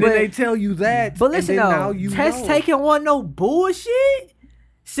 No, and then they tell you that. But listen, though, test taking wasn't no bullshit.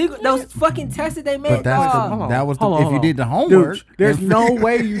 See, those fucking tests that they made. But that was if you did the homework. Dude, there's no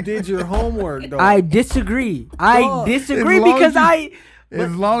way you did your homework, though. I disagree. Because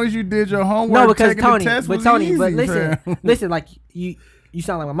as long as you did your homework, because Tony, but listen, like you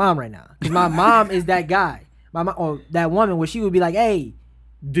sound like my mom right now. Because my mom is that guy, my mom, or that woman where she would be like, "Hey,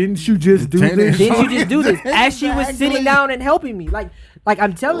 didn't you just do this? Didn't you just do this?" As she was sitting down and helping me, like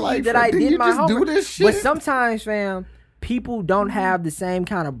I'm telling you that I did my homework. But sometimes, fam, people don't have the same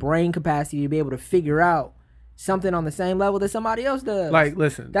kind of brain capacity to be able to figure out something on the same level that somebody else does. Like,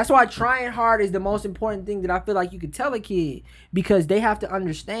 listen. That's why trying hard is the most important thing that I feel like you could tell a kid, because they have to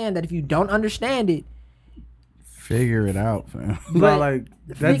understand that if you don't understand it, figure it out, fam. But like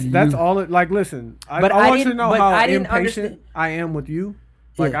that's all it. Like, listen. I want you to know how impatient I am with you.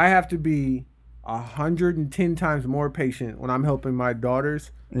 Like, I have to be 110 times more patient when I'm helping my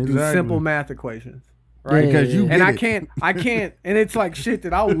daughters do simple math equations. Right, because I can't, and it's like shit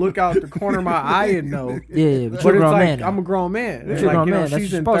that I'll look out the corner of my eye and know. Yeah, but it's like I'm a grown man. It's like, you know,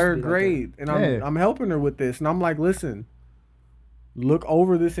 she's in 3rd grade, and I'm helping her with this, and I'm like, listen, look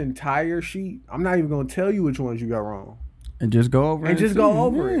over this entire sheet. I'm not even gonna tell you which ones you got wrong, and just go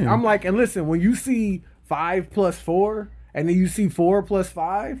over it. I'm like, and listen, when you see 5 plus 4, and then you see 4 plus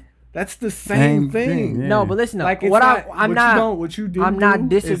 5. That's the same thing. Yeah. No, but listen, like I'm not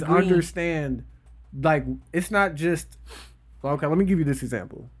disagreeing. Is understand. Like, it's not just, okay, let me give you this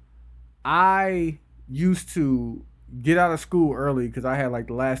example. I used to get out of school early because I had like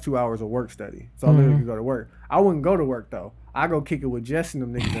the last 2 hours of work study. So I literally could go to work. I wouldn't go to work though. I go kick it with Jess and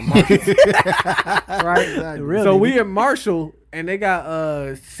them niggas in Marshall. Right? Exactly. So we in Marshall and they got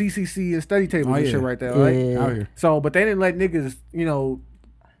CCC and study tables and shit right there, right? Out here. So, but they didn't let niggas, you know,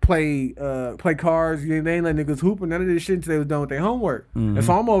 play cards. They ain't let niggas hoop and none of this shit until they was done with their homework. And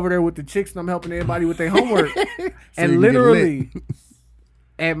so I'm over there with the chicks and I'm helping everybody with their homework. And literally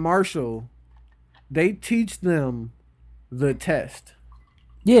at Marshall, they teach them the test.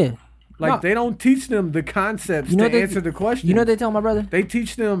 Yeah. Like, they don't teach them the concepts to answer the question. You know what they tell my brother? They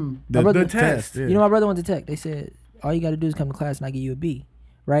teach them the test. Yeah. You know, my brother went to tech. They said, all you got to do is come to class and I give you a B.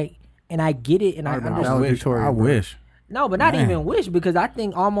 Right? And I get it and I understand. I wish. No, but not even wish, because I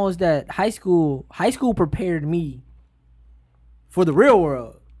think almost that high school prepared me for the real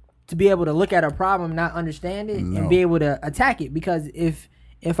world, to be able to look at a problem, not understand it, and be able to attack it. Because if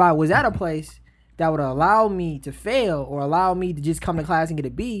I was at a place that would allow me to fail or allow me to just come to class and get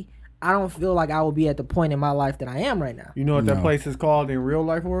a B, I don't feel like I would be at the point in my life that I am right now. You know what that place is called in real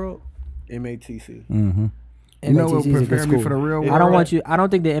life world? MATC. Mm-hmm. You know what prepared me for the real world? I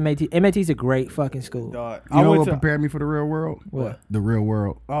don't think the MAT's a great fucking school. You know what prepared me for the real world? What? The real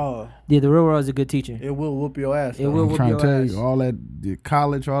world. Oh. Yeah, the real world is a good teacher. It will whoop your ass. It will whoop your ass. I'm trying to tell you, all that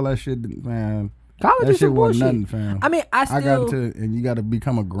college, all that shit, man. College that is shit wasn't nothing, fam. I mean, and you got to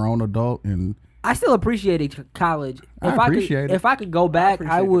become a grown adult, and I still appreciated college. If I could go back,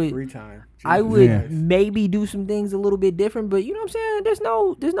 I would. Free time. I would maybe do some things a little bit different, but you know what I'm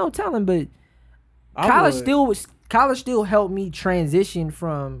saying? There's no telling. But college still helped me transition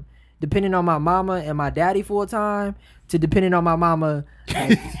from depending on my mama and my daddy full time to depending on my mama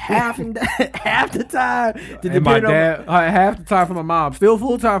like half the time. To and my dad half the time for my mom. Still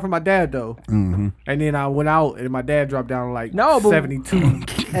full time for my dad though. Mm-hmm. And then I went out and my dad dropped down like 72.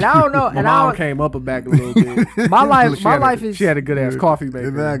 And I don't know. My mom came up and back a little bit. My life is. She had a good ass coffee maker.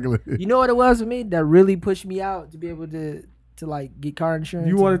 Exactly. You know what it was for me that really pushed me out to be able to like get car insurance.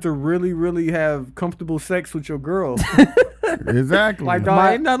 You wanted to really, really have comfortable sex with your girl. Exactly. Like,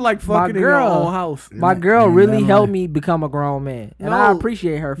 dog, ain't nothing like fucking in your own house. My girl really helped me become a grown man, and I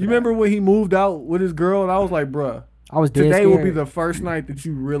appreciate her. You remember when he moved out with his girl, and I was like, bruh, I was dead today scared. will be the first night that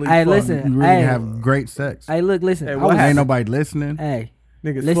you really. Hey, listen, you really have great sex. Hey, look, listen. Hey, ain't nobody listening. Hey,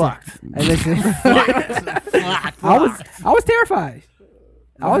 niggas flocked. Hey, listen. I was terrified.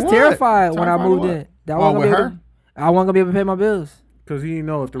 I was terrified when I moved in. I wasn't gonna be able to pay my bills. Cause he didn't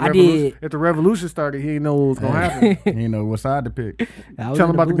know if the revolution started, he didn't know what was gonna happen. He didn't know what side to pick. Tell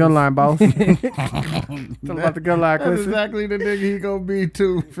him about the gun line, boss. Tell him about the gun line. That's exactly the nigga he gonna be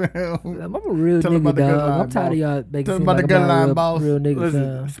too, fam. I'm a real nigga, dog. I'm tired of y'all making Tell him about the gun line, boss. Real nigga,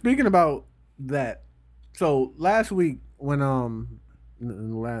 listen, speaking about that, so last week when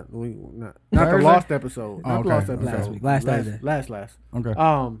not the lost episode. Not the lost episode. Last Thursday. Last. Okay.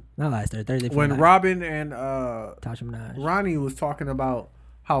 Not last Thursday. When Robin and Tasha Minaj. Ronnie was talking about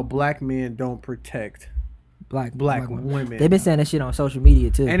how black men don't protect black women. They've been saying that shit on social media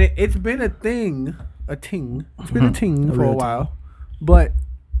too. And it's been a thing. It's been a thing for a while. But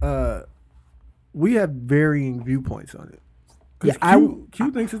we have varying viewpoints on it. Yeah,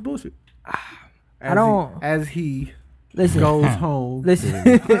 Q thinks it's bullshit. As he goes home. Listen,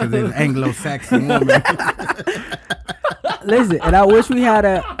 because it's Anglo-Saxon woman. Listen, and I wish we had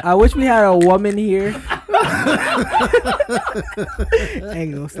a woman here.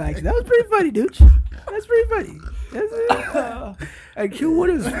 Anglo-Saxon. That was pretty funny, dude. That's pretty funny. Hey Q, what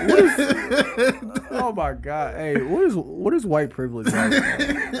is oh my god. Hey, what is white privilege like?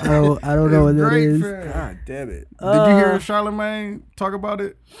 I don't know what that is. God damn it. Did you hear Charlamagne talk about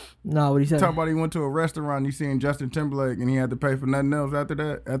it? No, what he said? Talk about he went to a restaurant and he seen Justin Timberlake and he had to pay for nothing else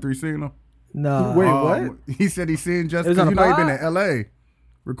after he seen him. No. Wait, what? He said he seen Justin. He been in L.A.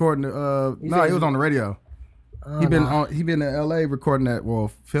 recording. He was on the radio. He been in L.A. recording that.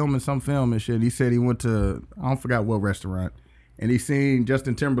 Filming some film and shit. He said he went to I forgot what restaurant, and he seen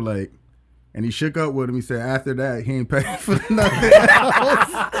Justin Timberlake, and he shook up with him. He said after that he ain't paid for nothing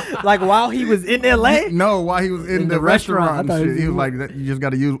else. Like while he was in L.A. No, while he was in the restaurant and shit. He was like, you just got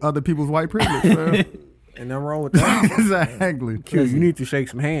to use other people's white privilege, man. And nothing wrong with that. Exactly. Q, you need to shake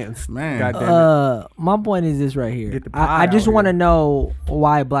some hands, man. God damn it. My point is this right here. I just want to know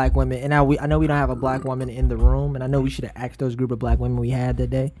why black women, and I know we don't have a black woman in the room, and I know we should have asked those group of black women we had that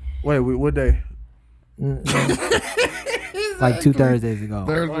day. Wait, what day? Like 2 Thursdays ago.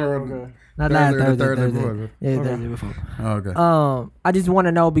 Thursday. Not last Thursday. Yeah, Thursday before. Okay. I just want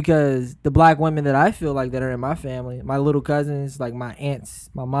to know because the black women that I feel like that are in my family, my little cousins, like my aunts,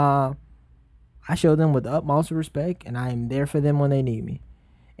 my mom, I show them with the utmost respect, and I am there for them when they need me.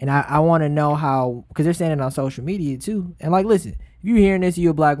 And I want to know how, because they're saying it on social media too. And like, listen, if you're hearing this,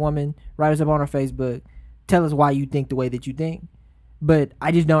 you're a black woman, write us up on our Facebook, tell us why you think the way that you think. But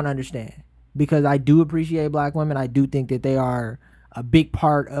I just don't understand, because I do appreciate black women. I do think that they are a big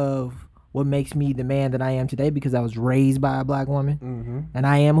part of what makes me the man that I am today, because I was raised by a black woman, and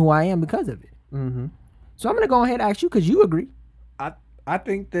I am who I am because of it. So I'm going to go ahead and ask you, because you agree. I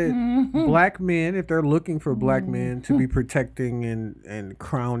think that black men, if they're looking for black men to be protecting and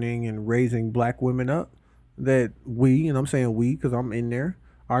crowning and raising black women up, that we, and I'm saying we because I'm in there,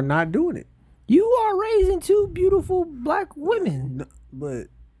 are not doing it. You are raising 2 beautiful black women. No, but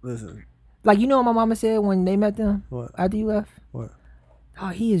listen. Like, you know what my mama said when they met them? What? After you left? What? Oh,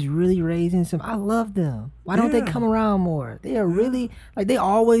 he is really raising some. I love them. Why don't they come around more? They are really, like, they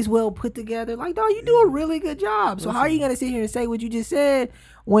always well put together. Like, dog, you do a really good job. So how are you going to sit here and say what you just said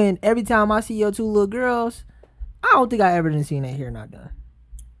when every time I see your 2 little girls, I don't think I ever done seen that hair not done.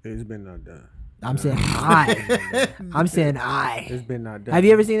 It's been not done. I'm saying I'm saying It's been not done. Have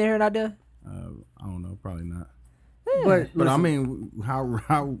you ever seen their hair not done? I don't know. Probably not. But listen, I mean, how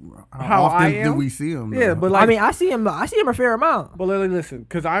often do we see them? Yeah, but like, I mean, I see him a fair amount. But listen,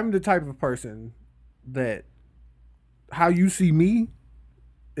 because I'm the type of person that how you see me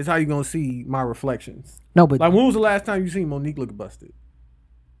is how you gonna see my reflections. No, but like, when was the last time you seen Monique look busted?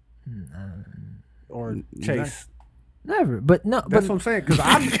 Or Chase? Never. But no, that's what I'm saying. Because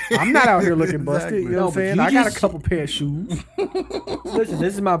I'm not out here looking busted. Exactly. You know what I'm saying? I got a couple pair of shoes. Listen,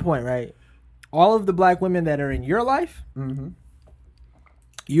 this is my point, right? All of the black women that are in your life,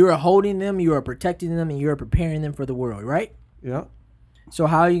 you are holding them, you are protecting them, and you are preparing them for the world, right? Yeah. So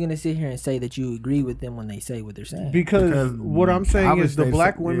how are you going to sit here and say that you agree with them when they say what they're saying? Because what I'm saying is the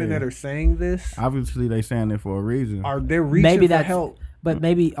black women that are saying this, obviously they saying it for a reason. Are they reaching for help? But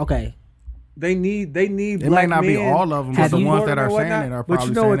maybe okay. They need. It black might not men. be all of them, but the ones that are saying it are probably. But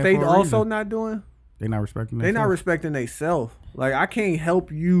you know what they also not doing? They're not respecting. They're not respecting themselves. Like, I can't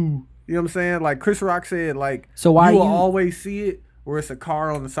help you. You know what I'm saying? Like Chris Rock said, like, so why you will always see it where it's a car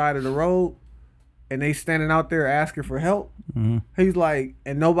on the side of the road and they standing out there asking for help. He's like,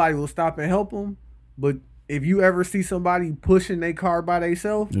 and nobody will stop and help them. But if you ever see somebody pushing their car by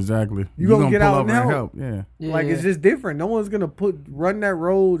themselves, exactly, you gonna get out and help. Yeah. Like, it's just different. No one's gonna run that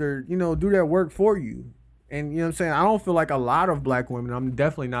road or, you know, do that work for you. And you know what I'm saying? I don't feel like a lot of black women. I'm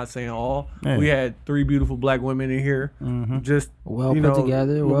definitely not saying all. Yeah. We had 3 beautiful black women in here, just well put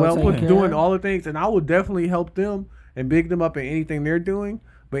together, well put, doing all the things. And I would definitely help them and big them up in anything they're doing.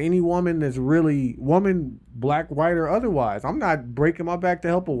 But any woman that's really black, white, or otherwise, I'm not breaking my back to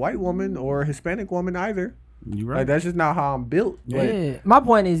help a white woman or a Hispanic woman either. You right? Like, that's just not how I'm built. Yeah. My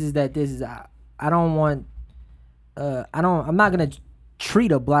point is that this is I don't want. I'm not gonna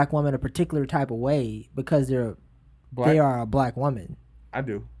treat a black woman a particular type of way because they're they are a black woman. I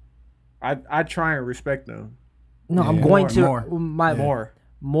do. I try and respect them. No, I'm going to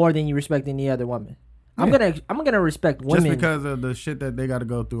more than you respect any other woman. Yeah. I'm gonna respect women just because of the shit that they got to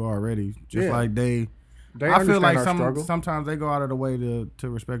go through already. Just like they I feel like sometimes they go out of the way to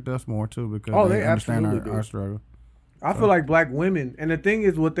respect us more too because they understand our struggle. I feel like black women, and the thing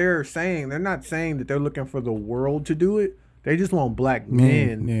is, what they're saying, they're not saying that they're looking for the world to do it. They just want black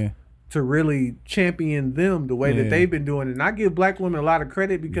men to really champion them the way that they've been doing it. And I give black women a lot of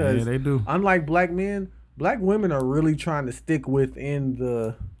credit because they do. Unlike black men, black women are really trying to stick within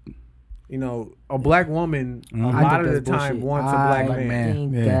the, a black woman a lot of the time wants a black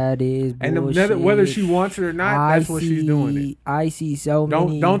man. That is bullshit. And whether she wants it or not, that's what she's doing it. I see so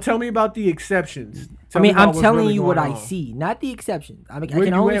many. Don't tell me about the exceptions. I'm telling you what I see, not the exceptions. I mean,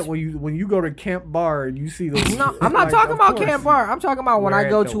 when you go to Camp Bar and you see those. No, I'm not talking about Camp Bar. I'm talking about when I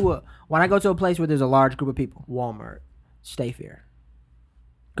go to a place where there's a large group of people. Walmart, State Fair.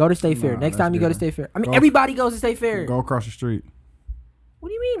 Go to State Fair. Next time you go to State Fair. I mean, everybody goes to State Fair. Go across the street. What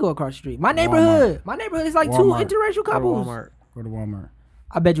do you mean go across the street? My neighborhood is like Walmart. 2 interracial couples. Go to Walmart.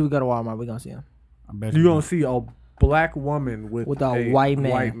 I bet you we go to Walmart. We're gonna see him. I bet you're gonna see a black woman with a white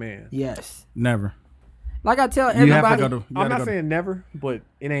man. Yes. Never. Like I tell everybody, I'm not saying never, but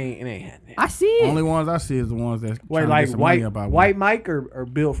it ain't happening. I see it. Only ones I see is the ones that like white Mike or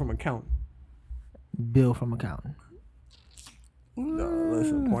Bill from accounting. Bill from accounting. No,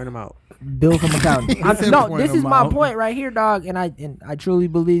 listen, point him out. Bill from accounting. This is my point right here, dog. And I truly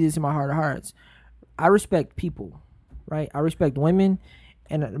believe this in my heart of hearts. I respect people, right? I respect women,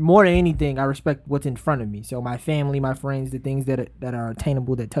 and more than anything, I respect what's in front of me. So my family, my friends, the things that are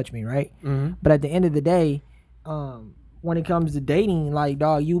attainable that touch me, right? Mm-hmm. But at the end of the day, when it comes to dating, like,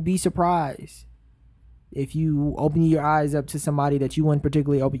 dog, you'll be surprised if you open your eyes up to somebody that you wouldn't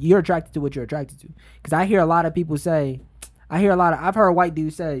particularly open. You're attracted to what you're attracted to. Because I hear a lot of people say, I've heard white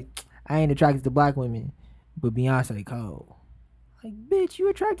dudes say, I ain't attracted to black women, but Beyonce cold. Like, bitch, you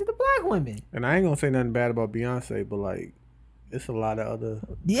attracted to black women. And I ain't gonna say nothing bad about Beyonce, but like, it's a lot of other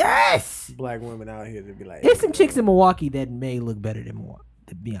black women out here that be like, there's some chicks in Milwaukee that may look better than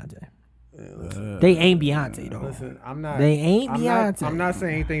Beyonce. They ain't Beyonce though. Listen, I'm not. They ain't Beyonce. I'm not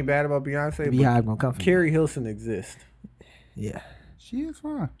saying anything bad about Beyonce. Beehive gonna come for Carrie Hilson exists. Yeah, she is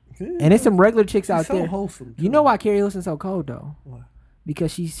fine. And there's some regular chicks out there. Wholesome, you know why Carrie Hilson's so cold though? Why?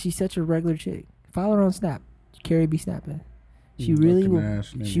 Because she's such a regular chick. Follow her on Snap. Carrie be snapping. She really will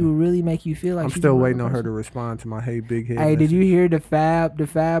really make you feel like. I'm still waiting on her to respond to my "Hey Big Head." Hey, did you hear the Fab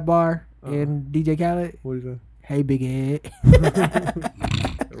bar in DJ Khaled? What is that? Hey Big Head.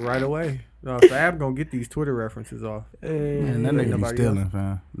 Right away. No, Fab gonna get these Twitter references off. Man, that nigga be stealing,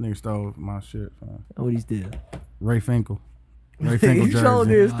 fam. Nigga stole my shit, fam. What he steal? Ray Finkel. Ray Finkel jersey. He sure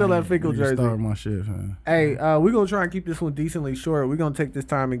did steal that Finkel jersey. Stole my shit, fam. Hey, we're gonna try and keep this one decently short. We're gonna take this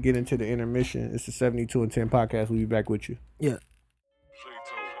time and get into the intermission. It's the 72 and 10 podcast. We'll be back with you. Yeah.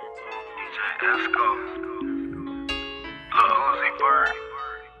 Let's go. Uzi Bird.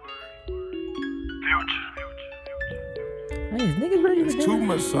 Future. Hey, is niggas ready to go? Too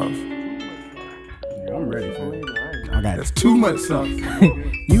much sauce. Yeah, I'm ready for it. I got too much sauce.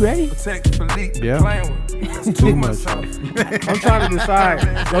 You ready? Yeah. That's too much sauce. I'm trying to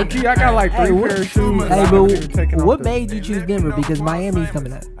decide. Low key, I got like 3 pairs of shoes. Hey, but what made you choose Denver? Because Miami's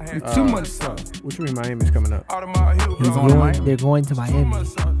coming up. Too much sauce. What you mean Miami's coming up? They're going to Miami.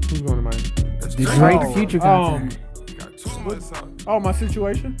 Who's going to Miami? The Drake Future concert. My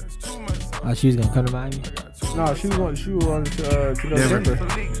situation? Oh, she was gonna come to Miami. No, she was on to go to Denver.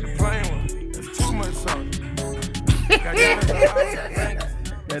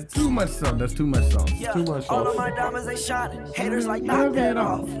 That's too much sauce. That's too much sauce. Too much All of sauce. my diamonds they shining. Haters like knock that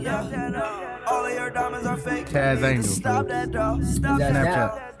off. Yeah. All of your diamonds are fake. Taz Angel. Stop that though.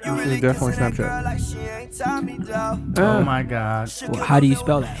 Snapchat. This is definitely Snapchat. Oh my God. Well, how do you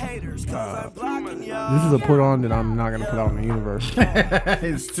spell that? This is a put on that I'm not gonna put out in the universe.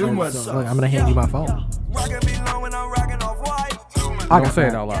 It's too much sauce. Look, I'm gonna hand you my phone. Don't say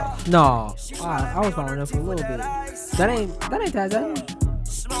it out loud. No, I was following up for a little bit. That ain't Taz Angel.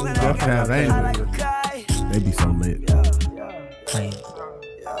 Taz Angel. They be so lit.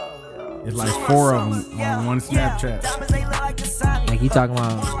 It's like 4 of them on one Snapchat. Like you talking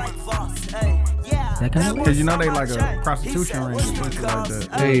about that kind of? Because you know they like a prostitution ring or something like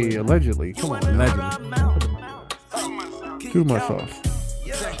that. Hey, allegedly. Come on, allegedly. Too much sauce.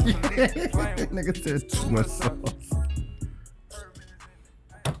 Nigga said too much sauce.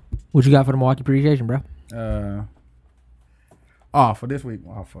 What you got for the Milwaukee appreciation, bro? For this week.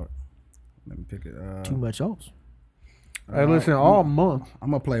 Oh fuck. Let me pick it. Too much sauce. Hey, listen, all month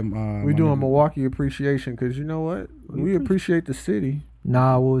I'm gonna play. We doing Milwaukee appreciation because you know what? We appreciate the city.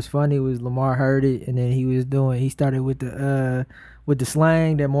 Nah, what was funny was Lamar heard it and then he started with the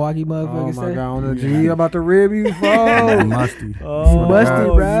slang that Milwaukee motherfuckers say. Oh my god, on the G about to rib you, folks. Musty. Oh, musty,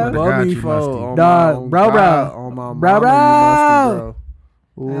 bro. Bummy, folks. Dog, bro. On my bro.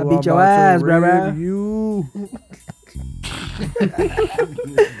 Ooh, I beat your ass, bro. You.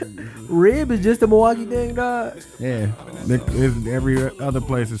 Rib is just a Milwaukee thing, dog. Yeah, every other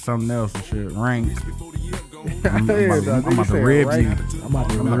place is something else and shit. Rank. I'm about to rib you. I'm about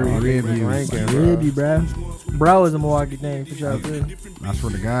to rib you, bro. Bro is a Milwaukee thing for sure too. I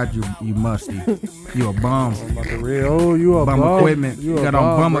swear to God, you musty. You a bum. I'm about to rib. Oh, you a bum equipment. You got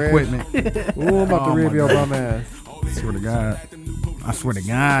on bum equipment. Oh, I'm about to rib your bum ass. I swear to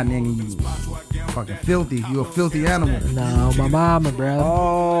God, nigga, you fucking filthy. You a filthy animal. No, my mama, bro.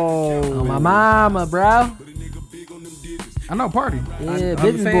 Oh, my mama, bro. I know Party. Yeah,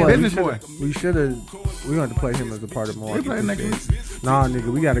 business boy. We should have. We going to play him as a part of Milwaukee. We play next week. Nah,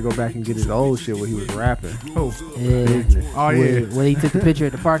 nigga, we got to go back and get his old shit where he was rapping. Oh, yeah. Oh yeah. When he took the picture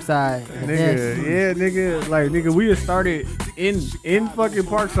at the Parkside. Nigga, yeah, nigga. Like, nigga, we had started in fucking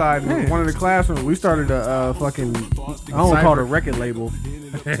Parkside. Yeah. One of the classrooms. We started a fucking. I don't call it a record label.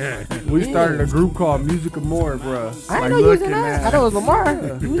 We started a group called Music of More, bro. I didn't know you was in that. I thought it was Lamar.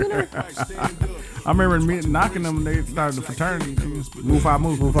 You was in there. I remember me knocking them when they started the fraternity. Move, I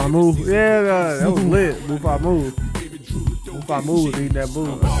move. Move, I move. Yeah, that was lit. Move, I move. Move, I move was eating that boo.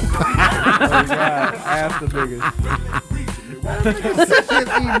 Oh, God. Ass the biggest.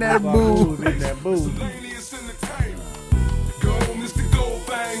 Eating that boo. Eating that boo.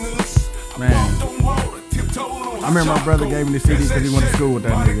 Man. I remember my brother gave me the CD because he went to school with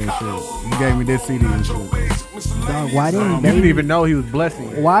that nigga and shit. He gave me this CD and shit. Dog, why didn't you didn't even know he was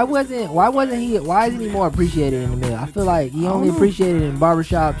blessing? Why isn't he more appreciated in the middle? I feel like he only appreciated in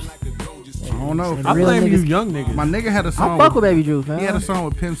barbershops. I don't know. I blame you young niggas. My nigga had a song. I fuck with Baby Drew, fam. He had a song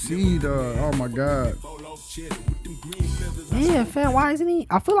with Pimp C. Oh my God. Yeah, fam. Why isn't he?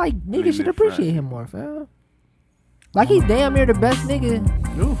 I feel like niggas should appreciate him more, fam. Like he's damn near the best nigga.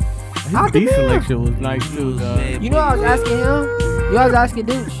 Ooh. His beat selection was nice too. You know, I was asking him. You was asking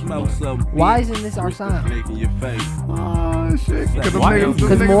Dooch, why isn't this our sound? Oh shit!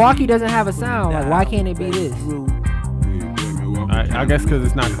 Because Milwaukee doesn't have a sound. Like, why can't it be this? I guess because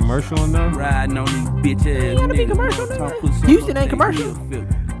it's not commercial enough. It gotta be commercial. Houston ain't commercial.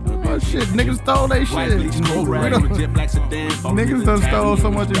 Oh shit, niggas stole they shit. Niggas done stole so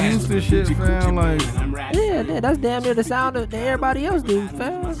much of Houston shit, fam. Like, yeah, that's damn near the sound that everybody else do,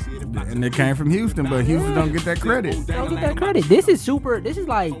 fam. And it came from Houston, but Houston don't get that credit. Don't get that credit. This is super. This is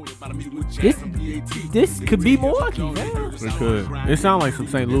like this could be Milwaukee, fam. It could. It sounds like some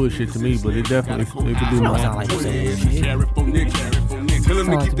St. Louis shit to me, but it definitely it could do more. Sound like some St. Louis shit. Sound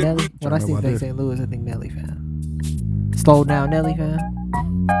like Nelly. When I think St. Louis, I think Nelly, fam. Stole down Nelly, fam.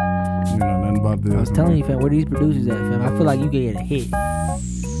 You know nothing about this. I was telling you, fam, where these producers at, fam? I feel like you could get a hit.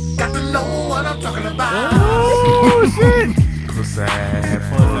 Got to know what I'm talking about. Oh shit!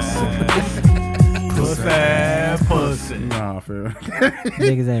 Pussy. Nah, fam.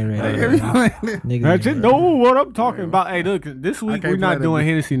 Niggas ain't ready. Niggas I just know what I'm talking about. Hey, look, this week we're not doing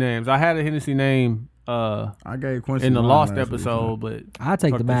Hennessy names. I had a Hennessy name. I gave Quincy in the Lost episode, but I'll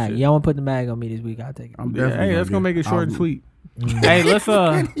take the mag. Y'all want to put the mag on me this week? I'll take it. I'm definitely. Hey, that's gonna make it short and sweet. Hey, let's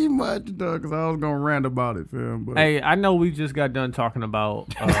he much though, because I was gonna rant about it, fam. But. Hey, I know we just got done talking about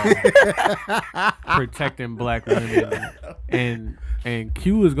protecting black women, and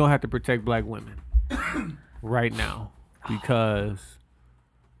Q is gonna have to protect black women right now because.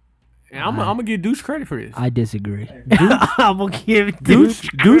 And I'm gonna give Deuce credit for this. I disagree. I'm gonna give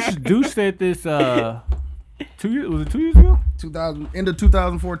Deuce said this 2 years. Was it 2 years ago? End of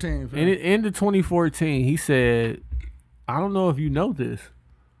 2014. End of 2014, he said, "I don't know if you know this,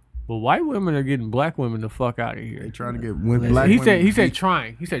 but white women are getting black women the fuck out of here. They trying to get black women." He said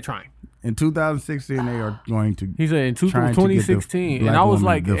trying. In 2016, they are going to. He said in 2016, and I was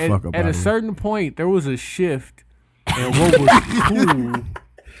like, at a certain point, there was a shift, and what was cool.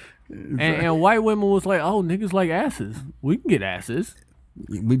 And white women was like, oh, niggas like asses. We can get asses.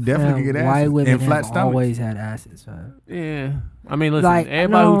 We definitely can get asses. White women and flat have always had asses. Man. Yeah. I mean, listen, like,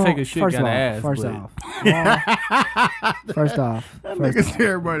 everybody who take a shit got an ass. First off.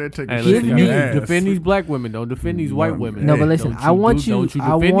 Everybody that take a shit got an ass. Defend these black women. Don't defend these white women. No, but listen, I want you to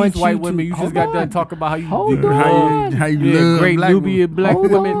defend these white women. You just got done talking about how you love great Nubian black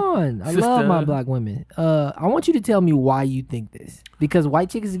women. Hold on. I love my black women. I want you to tell me why you think this. Because white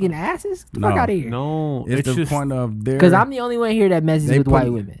chicks is getting asses? Get the fuck out of here. No. It's the point of their... Because I'm the only one here that messes with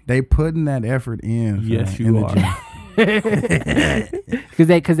white women. They putting that effort in. Yes, you are.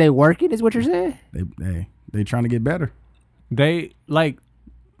 Because they working is what you're saying. They trying to get better. They like.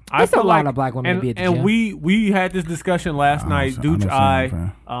 I feel a lot of black women to be at the gym. And we had this discussion last night. Dooch,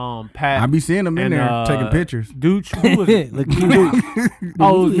 Pat. I be seeing them in there taking pictures. Dooch, who was it? It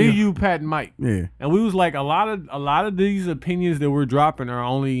was me, you, Pat, and Mike. Yeah. And we was like, a lot of these opinions that we're dropping are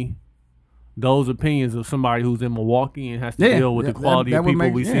only those opinions of somebody who's in Milwaukee and has to deal with the quality of people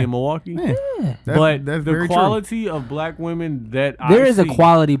we see in Milwaukee. Yeah. But the quality of black women that I see. There is a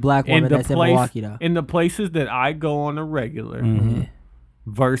quality black woman that's in Milwaukee, though. In the places that I go on a regular. Mm-hmm.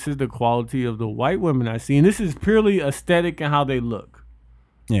 Versus the quality of the white women I see, and this is purely aesthetic and how they look.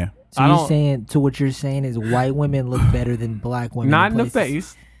 Yeah. So you're saying, what you're saying is white women look better than black women. Not in the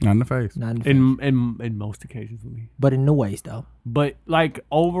face. Not in the face. Not in the face. In most occasions, but in the waist though. But like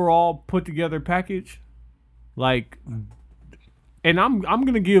overall put together package, like, and I'm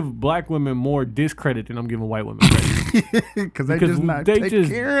gonna give black women more discredit than I'm giving white women credit. Because they just not taking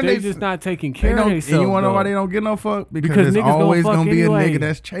care of themselves. They just not taking care of themselves. And you want to know why they don't get no fuck? Because there's always going to be a nigga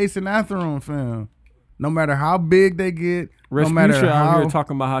that's chasing after them, fam. No matter how big they get, no matter how... out here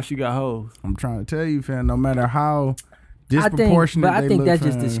talking about how she got hoes. I'm trying to tell you, fam, no matter how disproportionate I think that's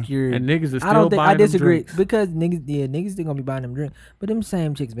just the security. And niggas are still buying I disagree. Them because niggas still going to be buying them drinks. But them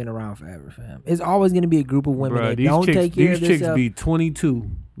same chicks been around forever, fam. It's always going to be a group of women that don't take care of themselves. These chicks be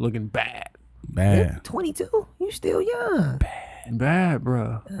 22 looking bad. Bad. 22? You still young. Bad,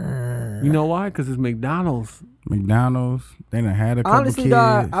 bro. You know why? Because it's McDonald's. They done had a couple honestly, kids.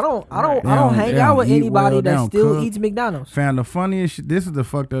 Dog, I don't hang out with anybody that still eats McDonald's. Found the funniest shit. This is the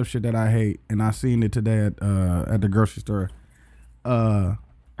fucked up shit that I hate, and I seen it today at the grocery store. A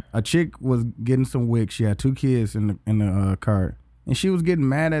chick was getting some Wick. She had 2 kids in the cart, and she was getting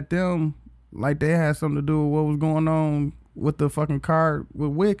mad at them like they had something to do with what was going on with the fucking cart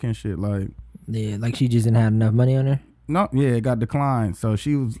with Wick and shit. Like, yeah, like she just didn't have enough money on her. No, yeah, it got declined. So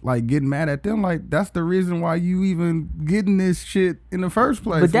she was like getting mad at them. Like, that's the reason why you even getting this shit in the first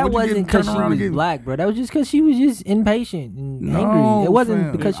place. But that wasn't because she was black, bro. That was just because she was just impatient and angry. It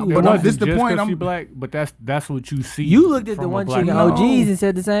wasn't because she was black. But no, this the point. I'm black, but that's what you see. You looked at the one chick in OGs and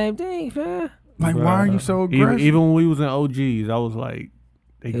said the same thing, fam. Like, why are you so aggressive? Even when we was in OGs, I was like,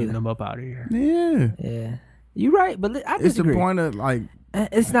 they getting them up out of here. Yeah. You right, but I disagree. It's the point of like.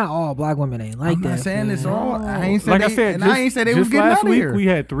 It's not all black women ain't like that. I'm not saying it's all. I ain't said like I said, I ain't said they was getting out of here. Last week we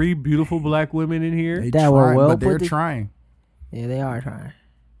had 3 beautiful black women in here. That were well, but they're trying. Yeah, they are trying.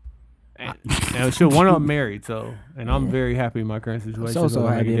 And shit, one of them married, so and I'm very happy in my current situation. So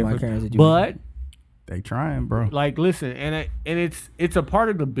happy in my current situation. But they trying, bro. Like, listen, and it's a part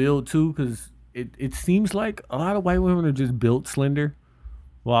of the build too, because it seems like a lot of white women are just built slender.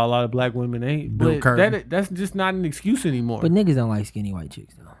 While a lot of black women ain't. But that's just not an excuse anymore. But niggas don't like skinny white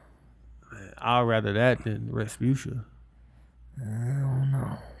chicks, though. I'd rather that than Respucia. I don't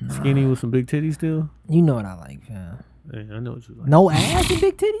know. Skinny with some big titties still? You know what I like, fam. Hey, I know what you like. No ass and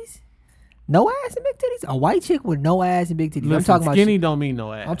big titties? No ass and big titties? A white chick with no ass and big titties. Listen, I'm talking about skinny don't mean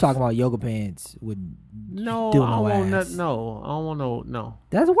no ass. I'm talking about yoga pants with no ass. I don't want no.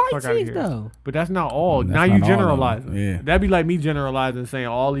 That's white chicks though. But that's not all. That's now not you generalizing. Yeah. That'd be like me generalizing saying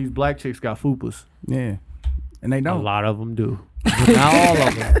all these black chicks got fupas. Yeah. And they don't. A lot of them do. Not all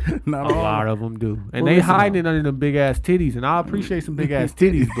of them. A lot of them do. And they hiding it under them big ass titties. And I appreciate some big ass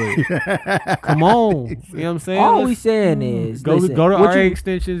titties, but come on. You know what I'm saying? All we saying is go to RA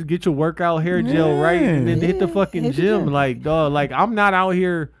Extensions, get your workout hair gel right, and then hit the fucking gym. Like, dog, like I'm not out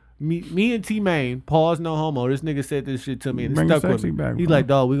here. Me and T-Main, pause, no homo. This nigga said this shit to me and it stuck with me. He's like,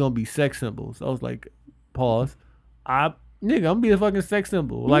 dog, we gonna be sex symbols. I was like, pause. I'm gonna be a fucking sex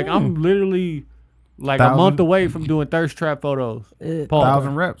symbol. Like, I'm literally like 1 month away from doing thirst trap photos.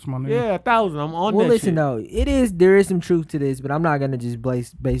 1,000 reps, my nigga. Yeah, 1,000. I'm on that shit. Well, listen, though. There is some truth to this, but I'm not gonna just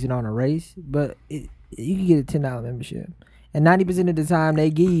base it on a race. But you can get a $10 membership. And 90% of the time, they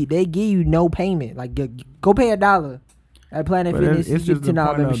give you no payment. Like, go pay $1. At Planet Fitness, it's just the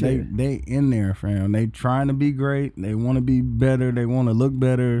point of they in there, fam. They trying to be great. They want to be better. They want to look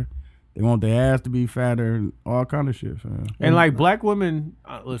better. They want their ass to be fatter. All kind of shit, fam. And like black women,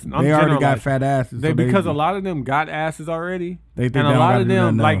 listen, they already got fat asses. Because a lot of them got asses already. They think and a lot of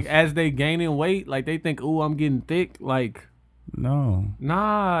them, like as they gaining weight, like they think, "Ooh, I'm getting thick." Like, no,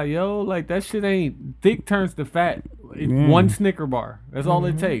 nah, yo, like that shit ain't thick. Turns to fat. One Snicker bar. That's all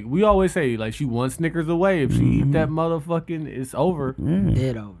it take. We always say like she 1 Snickers away. If she eat that motherfucking, it's over.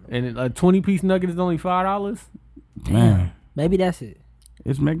 It's over. And a 20-piece nugget is only $5. Man, maybe that's it.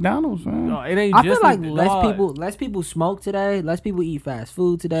 It's McDonald's, man. No, it ain't. I feel like less people smoke today. Less people eat fast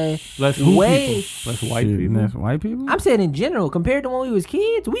food today. Less white people. Less white people. I'm saying in general, compared to when we was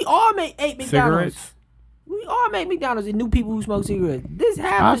kids, we all ate McDonald's. Cigarettes. We all make McDonald's and new people who smoke cigarettes. This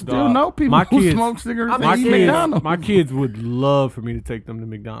happens. I still know people who smoke cigarettes. My kids would love for me to take them to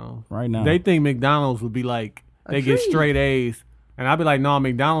McDonald's right now. They think McDonald's would be like they get straight A's, and I'd be like, no,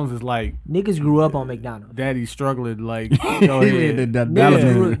 McDonald's is like niggas grew up on McDonald's. Daddy's struggling like go ahead.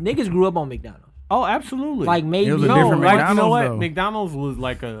 Niggas grew up on McDonald's. Oh, absolutely. Like maybe it was a different McDonald's, you know what? though. McDonald's was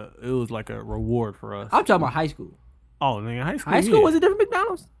like a reward for us. I'm talking about high school. Oh, nigga, high school. High school was a different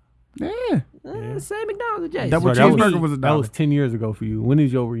McDonald's. Yeah. Same McDonald's as Jay. Double cheeseburger was $1. That was 10 years ago for you. When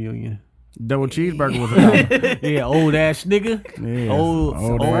is your reunion? Double cheeseburger was $1. Yeah, old ass nigga. Yeah, old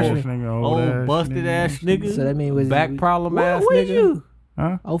nigga, busted ass nigga. So that means was back problem ass what nigga. You?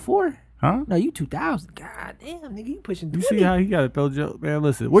 Huh? 04? Huh? No, you 2000. God damn, nigga, you pushing 20. You see how he got to throw joke? Man,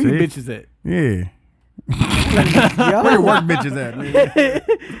 listen, where you bitches at? Yeah. Where your work bitches at, nigga?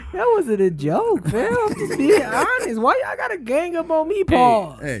 That wasn't a joke, fam. I'm just being honest. Why y'all gotta gang up on me,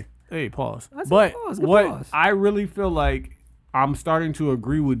 Paul? Hey, pause. But what I really feel like I'm starting to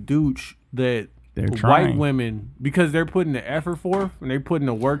agree with Dooch that white women, because they're putting the effort forth and they're putting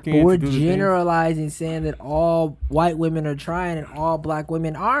the work in. But we're generalizing, saying that all white women are trying and all black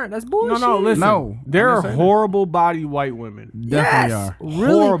women aren't. That's bullshit. No, listen. No, there are horrible body white women. Definitely are.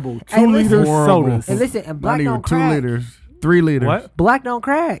 Really? Horrible. 2-liter sodas. And listen, and black don't crack. 2 liters. 3 liters. What? Black don't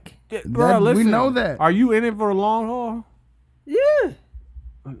crack. Yeah, bro, listen. We know that. Are you in it for the long haul? Yeah.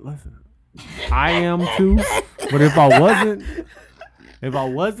 Listen, I am too. But if I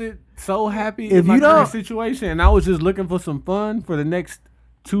wasn't so happy in my current situation and I was just looking for some fun for the next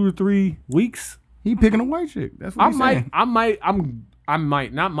 2 to 3 weeks, he picking a white chick. That's what I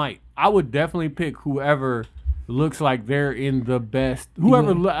would definitely pick whoever looks like they're in the best,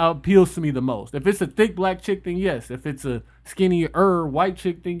 whoever appeals to me the most. If it's a thick black chick, then yes. If it's a skinnier white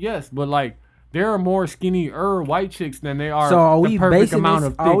chick, then yes. But like, there are more skinnier white chicks than they are. So are the perfect amount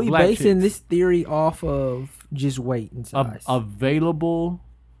of thick black chicks. Are we basing this theory off of just weight and size? Available,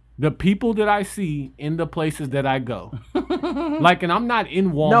 the people that I see in the places that I go. Like, and I'm not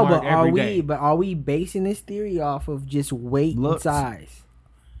in Walmart every day. But are we basing this theory off of just weight and size?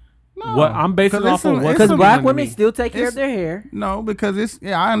 No. What I'm basing off of what? Because black women still take care of their hair. No, because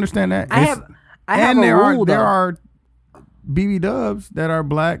I understand that. I have a rule, there are BB dubs that are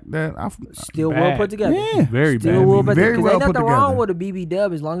black that I still well put together. Yeah, very still bad. Well put very well put together. There's nothing wrong with a BB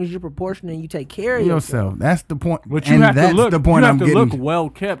dub as long as you're proportionate and you take care of yourself. That's the point. But you have to look. You have to look well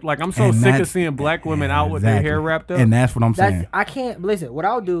kept. Like, I'm so sick of seeing black women out with their hair wrapped up. And that's what I'm saying. I can't listen. What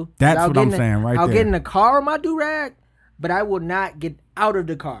I'll do. That's what I'm saying. Right there. I'll get in the car with my do rag, but I will not get out of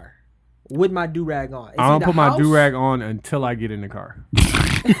the car with my do rag on. I don't put my do rag on until I get in the car.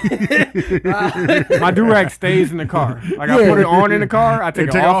 My do rag stays in the car. Like, I put it on in the car, I take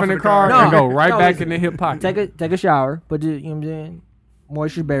it off in the car, and go right back in the hip pocket. Take a shower, but you know what I'm saying?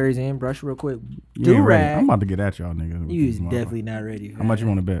 Moisture berries in, brush real quick. Do rag. I'm about to get at y'all niggas. You definitely not ready. How much you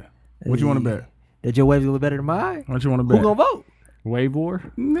want to bet? What you want to bet? That your wave's a little better than mine? What you want to bet? Who gonna vote? Wave war?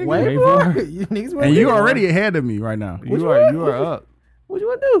 Wave war? You niggas and you already ahead of me right now. You are up. What you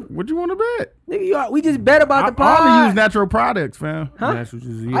want to do? What you want to bet? Nigga, we just bet about the pod. I only use natural products, fam. Huh?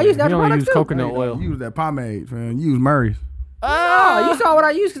 I use natural products too. Coconut oil. You use that pomade, fam. You use Murray's. Oh, you saw what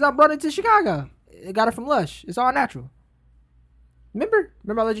I used because I brought it to Chicago. I got it from Lush. It's all natural. Remember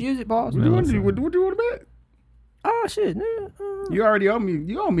I let you use it, Paul? What do you want to bet? Oh shit! You already owe me.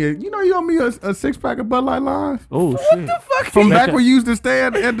 You owe me. You owe me a 6-pack of Bud Light Lines. Oh what shit! What the fuck? From back where you used to stay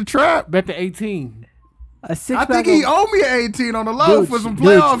at the trap. Bet the 18. A 6-pack. I think he owed me an 18 on the low for some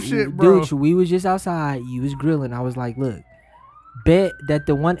playoff shit, bro. Dude, we was just outside. You was grilling. I was like, look, bet that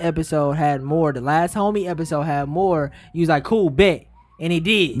the one episode had more. The last homie episode had more. You was like, cool, bet. And he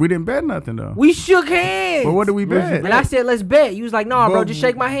did. We didn't bet nothing, though. We shook hands. But what did we bet? And I said, let's bet. You was like, no, bro, just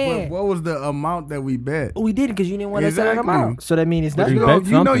shake my hand. What was the amount that we bet? We did it because you didn't want to set them out. So that means it's nothing.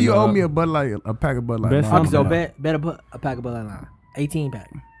 You know you owe me a Bud Light, a pack of Bud Light. Okay, so bet a pack of Bud Light line. 18 pack.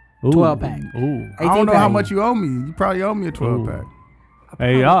 12 pack. Ooh. I don't know how much you owe me. You probably owe me a 12 pack.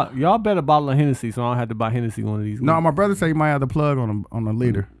 Hey, y'all bet a bottle of Hennessy so I don't have to buy Hennessy one of these weeks. No, my brother said he might have the plug on a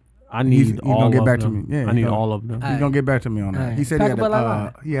liter. I need he's all gonna get of back them. to me. Yeah, I need all of them. He's gonna get back to me on that. He said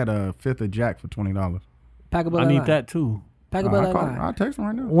he had a fifth of Jack for $20. Pack of Bud I Light need line. that too. Pack of Bud Light line. I'll text him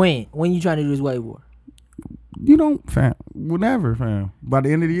right now. When you trying to do this wave war? You don't, fam. Whenever, fam. By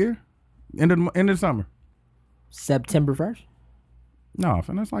the end of the year, end of the summer. September 1st. No,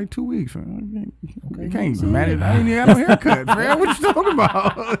 fam, that's like 2 weeks, fam. You can't be mad at. I ain't even have no haircut, fam. What you talking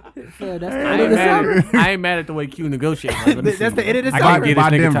about? Yeah, that's the end of the summer. I ain't mad at the way Q negotiates. That's the end of the summer. I gotta get this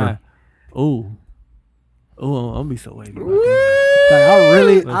nigga Denver. time. Ooh, I'm gonna be so wavy.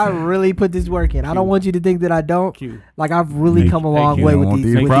 I really put this work in. I don't want you to think that I don't. Q. Like I've really come a long way with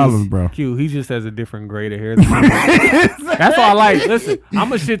these problems, bro. Q, he just has a different grade of hair. That's all I like. Listen,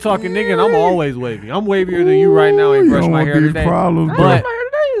 I'm a shit talking nigga, and I'm always wavy. I'm wavier than you right now. Ain't brush my hair today. Problems,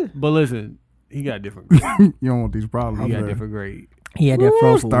 but listen, he got different grade. You don't want these problems. He got different grade. He had that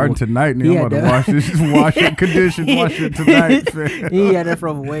fro starting tonight, nigga. I'm about to wash this, wash it, condition, wash it tonight. Man. He had that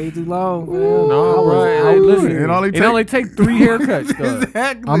fro way too long. No, bro. Listen, it only take 3 haircuts.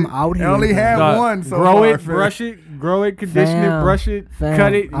 Exactly. I'm out here. I only had one. So grow far, it, brush it, grow it, condition it, brush it,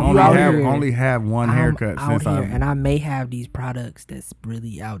 cut it. Only have one haircut since and I may have these products that's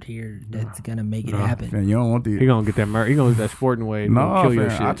really out here that's gonna make it happen. Man, you don't want these. He gonna get that. He gonna get that sporting wave. No, kill your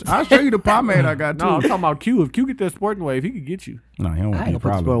shit. I'll show you the pomade I got too. No, I'm talking about Q. If Q get that sporting wave, he could get you. No, he don't want these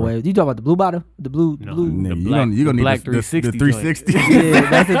problems. You talking about the blue bottle? The blue? You're gonna need the 360. Yeah,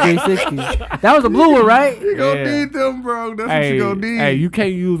 that's the 360. That was the blue one, right? You gonna need them, bro. That's what you gonna need. Hey, you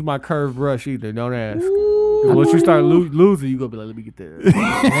can't use my curved brush either. Don't ask. Once you start losing, you gonna be like, let me get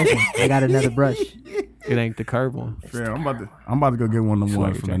that. I got another brush. It ain't the curved one. Yeah, I'm about to go get one of them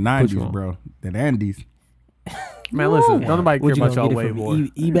ones from the 90s, bro. That Andes. Man, listen, don't nobody care about y'all wave boy.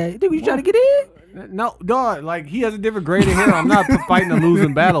 eBay, dude, you trying to get in? No, dog. Like he has a different grade of hair. I'm not fighting a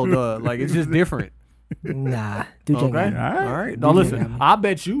losing battle, dog. Like it's just different. Nah. Okay. All right. Now listen. I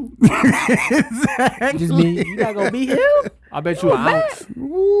bet you. Just me. You not gonna beat him? I bet you an ounce.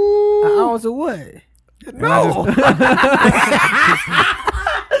 An ounce of what? No.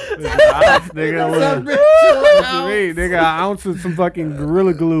 Nigga, an ounce of some fucking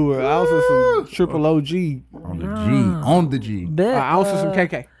Gorilla Glue, an ounce of some Triple OG. On the G. An ounce of some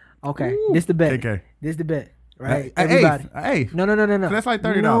KK. Okay, this the bet. KK. This the bet, right? Everybody. No. So that's like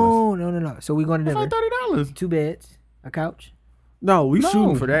 $30. No. So we going to Denver. That's like $30. 2 beds, a couch. No, we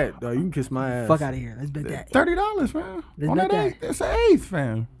shooting for that. You can kiss my ass. Fuck out of here. Let's bet that. $30, man. Let's on bet that. It's an eighth,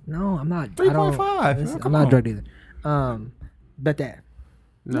 fam. No, I'm not. 3.5. I'm not drug dealer. Bet that.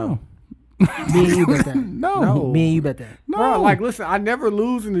 No. Me and you bet that. No. Me and you bet that. No. Bro, like, listen, I never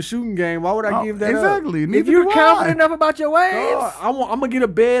lose in the shooting game. Why would I give that exactly. up? If you're confident enough about your waves, I'm going to get a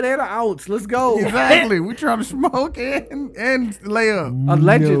bed and an ounce. Let's go. Exactly. We trying to smoke and lay up.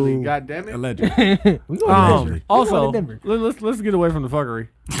 Allegedly. God damn it. Allegedly. Also, let's get away from the fuckery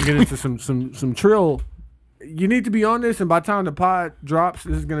and get into some trill. You need to be on this, and by the time the pod drops,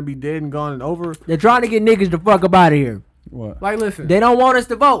 this is going to be dead and gone and over. They're trying to get niggas the fuck up out of here. What? Like, listen. They don't want us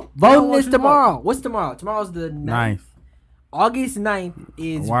to vote. Voting is tomorrow. What's tomorrow? Tomorrow's the 9th. August 9th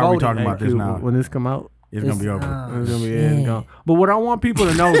is Why voting. are we talking about this now? When this come out, it's going to be over. It's going to be dead and gone. But what I want people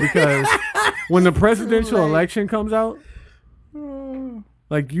to know, because when the presidential election comes out,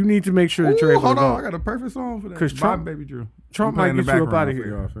 like, you need to make sure that you're able to vote. Hold on. I got a perfect song for that. Because Trump, Baby Drew. Trump might get you up out of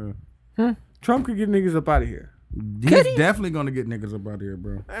here. Trump could get niggas up out of here. He's definitely gonna get niggas up out of here,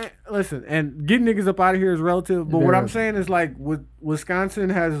 bro. Listen, and getting niggas up out of here is relative. But what I'm saying is, like, with Wisconsin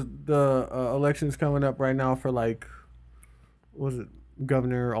has the elections coming up right now for, like, was it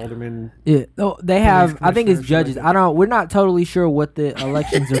governor, alderman? Yeah, no, they have. I think it's judges. Like we're not totally sure what the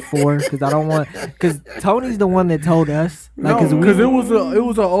elections are for because Tony's the one that told us. Like, because it was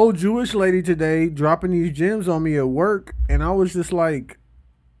an old Jewish lady today dropping these gems on me at work, and I was just like,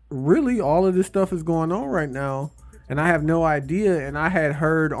 really, all of this stuff is going on right now, and I have no idea. And I had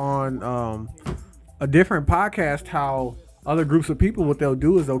heard on a different podcast how other groups of people, what they'll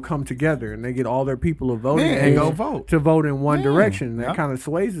do is they'll come together and they get all their people of voting and go vote to vote in one direction. That kind of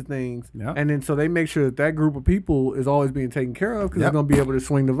sways the things, and then so they make sure that group of people is always being taken care of because they're going to be able to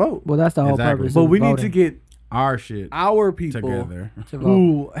swing the vote. Well, that's the whole purpose. But we need to get our people together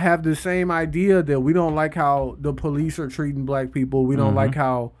who have the same idea that we don't like how the police are treating black people. We don't like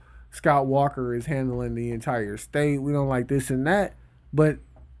how Scott Walker is handling the entire state. We don't like this and that. But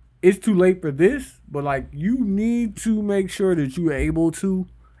it's too late for this. But, like, you need to make sure that you're able to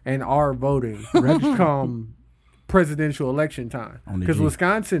and are voting come presidential election time. Because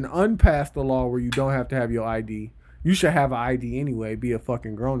Wisconsin unpassed the law where you don't have to have your ID. You should have an ID anyway, be a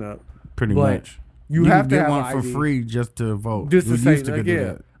fucking grown-up. Pretty much. You have to get have one an for ID. free just to vote. Just to say, like,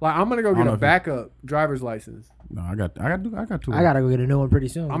 like, I'm gonna go get a backup driver's license. No, I got two. I gotta go get a new one pretty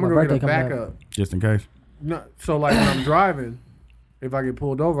soon. I'm gonna go get a backup just in case. No, so like when I'm driving, if I get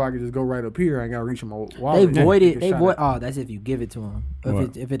pulled over, I can just go right up here. I ain't gotta reach my wallet. They void it. Oh, that's if you give it to them.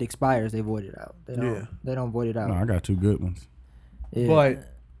 If it expires, they void it out. They don't void it out. No, I got two good ones. Yeah.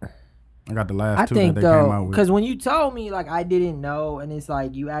 But I got the last two think that they came out with. Because when you told me, like, I didn't know, and it's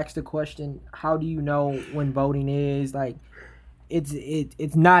like you asked the question, how do you know when voting is? Like,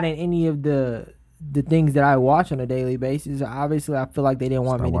 it's not in any of the things that I watch on a daily basis. Obviously, I feel like they didn't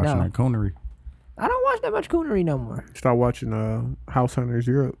want me to know. That Connery. I don't watch that much Coonery no more. Start watching House Hunters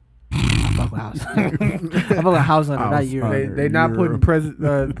Europe. I fuck with House. I fuck with House Hunter, not Europe. They not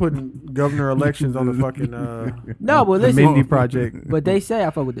putting governor elections on the fucking no, but listen, Mindy project. But they say I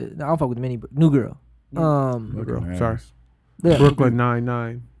fuck with it. I don't fuck with the Mindy New Girl. New Girl. Sorry. Brooklyn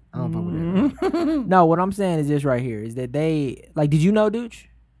 99. I don't fuck with that. No, what I'm saying is this right here is that they like. Did you know, Dooch?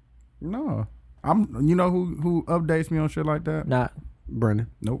 No, You know who updates me on shit like that? Not Brennan.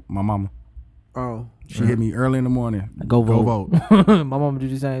 Nope, my mama. Oh, she hit me early in the morning. Go vote. My mama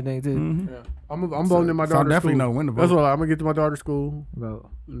did the same thing too. Mm-hmm. Yeah. I'm voting in my daughter's school. I definitely know when to vote. That's what I'm gonna get to my daughter's school.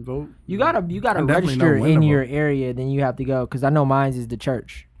 Vote. You gotta register in your area. Then you have to go because I know mine's is the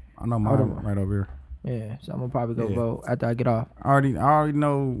church. I know mine right over here. Yeah, so I'm gonna probably go vote after I get off. I already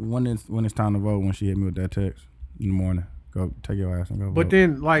know when it's time to vote when she hit me with that text in the morning. Go take your ass and go. But vote.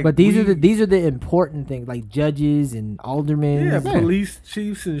 Then but these are the important things like judges and aldermen. Yeah, police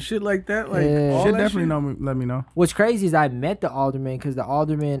chiefs and shit like that. Like should definitely let me know. What's crazy is I met the alderman because the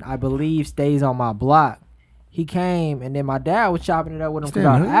alderman I believe stays on my block. He came and then my dad was chopping it up with him because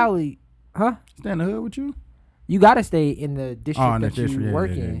our alley, huh? Stay in the hood with you. You gotta stay in the district that you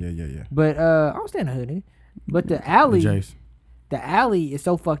work in. Yeah. But I don't stay in the hood. But the alley, the alley is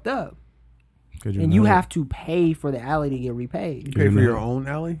so fucked up. And you have to pay for the alley to get repaid. You pay for your own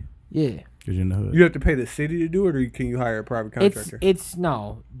alley? Yeah. Because you're in the hood. You have to pay the city to do it, or can you hire a private contractor?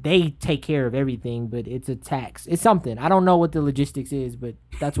 No. They take care of everything, but it's a tax. It's something. I don't know what the logistics is, but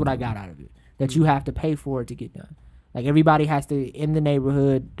that's what I got out of it. That you have to pay for it to get done. Like everybody has to, in the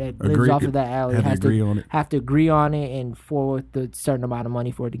neighborhood that lives off of that alley, have to agree on it and forward the certain amount of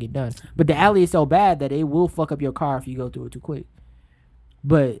money for it to get done. But the alley is so bad that it will fuck up your car if you go through it too quick.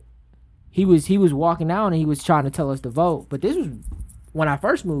 But he was walking down and he was trying to tell us to vote. But this was when I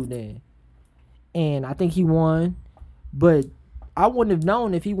first moved in. And I think he won. But I wouldn't have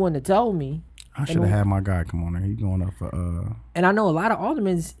known if he wouldn't have told me. I should have had my guy come on there. He's going up for and I know a lot of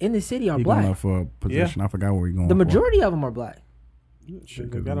aldermen in the city are black. He's going up for a position. Yeah. I forgot where he's going. The majority of them are black.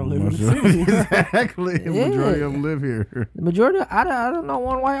 Shit, they gotta live in the city. Exactly. The majority of them live here. The majority I don't know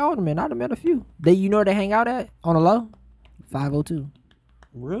one white alderman. I'd have met a few. You know where they hang out at on the low? 502.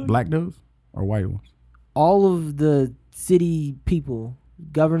 Really? Black dudes or white ones? All of the city people,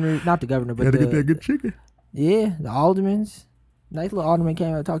 governor, not the governor, but gotta get that good chicken. Yeah, the aldermans. Nice little alderman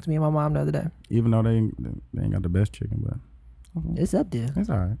came and talked to me and my mom the other day. Even though they ain't got the best chicken, but it's up there. It's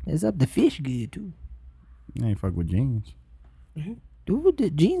all right. It's up. The fish good too. They ain't fuck with jeans. Dude, the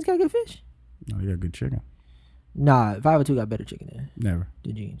jeans got good fish? No, they got good chicken. Nah, 502 got better chicken than Never.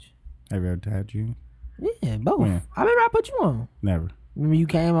 The jeans. Have you ever had jeans? Yeah, both. When? I remember I put you on. Never. Remember you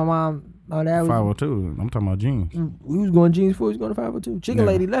came, my mom, my dad was 502. I'm talking about jeans. We was going jeans before we was going to 502. Chicken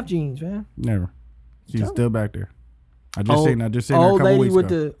lady left jeans, man. Never. She's still back there. I just seen her a couple old lady weeks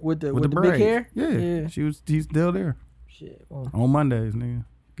ago. with the big hair? Yeah. She's still there. Shit. Well. On Mondays, nigga.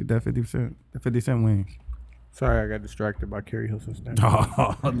 Get that 50%. The 50-cent wings. Sorry, I got distracted by Kerry Hilson's name.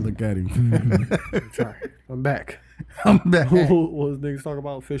 Oh, look at him. Sorry. I'm back. What was niggas talking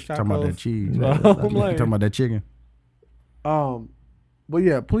about? Fish tacos? Talking about that cheese. Talking about that chicken. But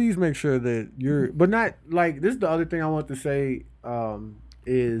yeah, please make sure that but not like, this is the other thing I want to say,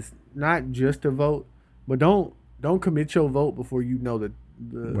 is not just to vote, but don't commit your vote before you know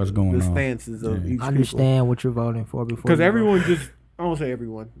what's going on. Stances of each understand what you're voting for before. Because everyone I won't say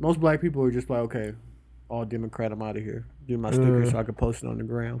everyone. Most black people are just like, okay, all Democrat, I'm out of here. Give my sticker so I can post it on the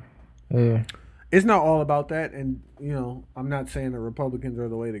ground. Yeah. It's not all about that, and I'm not saying that Republicans are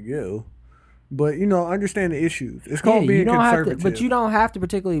the way to go. But, understand the issues. It's called being conservative. But you don't have to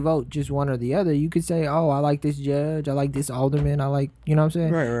particularly vote just one or the other. You could say, oh, I like this judge. I like this alderman. I like, you know what I'm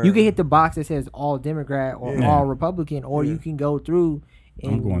saying? Right. You can hit the box that says all Democrat or all Republican, or you can go through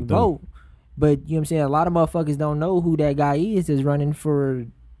and vote. But, you know what I'm saying? A lot of motherfuckers don't know who that guy is that's running for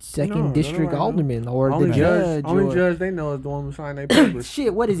second district alderman or the judge. Only judge they know is the one who signed their papers.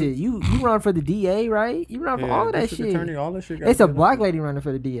 Shit, what is it? You run for the DA, right? You run for all of that shit. Attorney, all that shit. It's a black lady running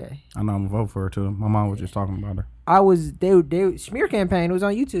for the DA. I know I'm gonna vote for her too. My mom was just talking about her. They smear campaign. It was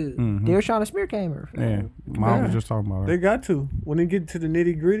on YouTube. Mm-hmm. They were trying to smear campaign her. Yeah, mom was just talking about her. They got to when they get to the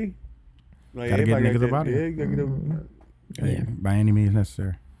nitty gritty. Like, gotta get niggas about it. Yeah, you gotta get them. Yeah, by any means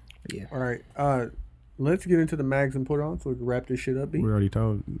necessary. Yeah. All right. Let's get into the mags and put on so we can wrap this shit up. We already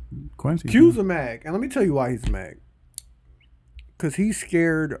told Quincy. Q's a mag. And let me tell you why he's a mag. Because he's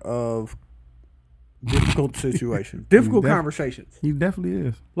scared of difficult situations. Difficult conversations. He definitely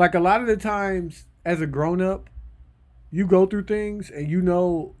is. Like, a lot of the times, as a grown-up, you go through things and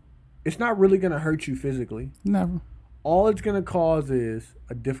it's not really going to hurt you physically. Never. All it's going to cause is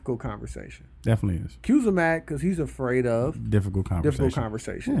a difficult conversation. Definitely is. Q's a mag because he's afraid of difficult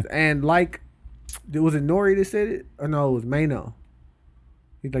conversations. Yeah. And like Was it Nori that said it? Or no, it was Mano.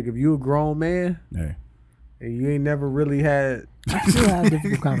 He's like, if you a grown man, and you ain't never really had. I still have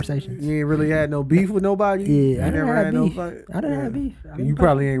difficult conversations. You ain't really had no beef with nobody. Yeah, I never had beef. I didn't have beef. You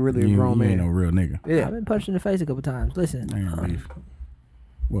probably ain't really a grown man. You ain't no real nigga. Yeah, I've been punched in the face a couple times. Listen, I ain't beef.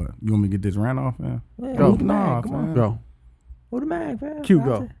 What? You want me to get this rant off, man? Yeah, Go. Nah, fam. Go. Who the mag, fam? Q,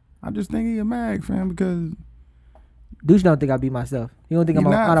 go. I just think he a mag, fam, because Douche don't think I beat myself. He don't think I'm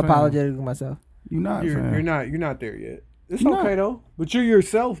unapologetic with myself. You not, fam. You're not there yet. It's okay though, but you're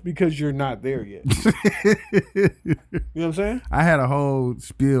yourself because you're not there yet. You know what I'm saying? I had a whole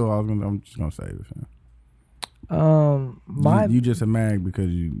spiel. I'm just gonna say it, fam. You just a mag because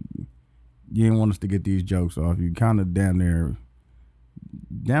you didn't want us to get these jokes off. You kind of damn near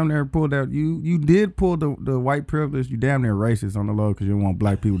pulled out. You did pull the white privilege. You damn near racist on the low because you don't want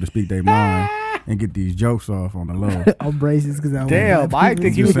black people to speak their mind and get these jokes off on the low. I'm racist because I didn't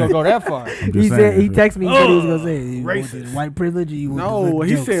think he was gonna go that far. He texted me and said he was gonna say racist white privilege. No,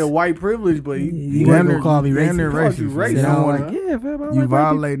 he said white privilege, but he gonna call me racist. You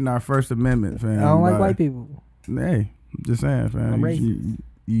violating our First Amendment, fam. I don't like white people. Hey, just saying, fam. I'm racist.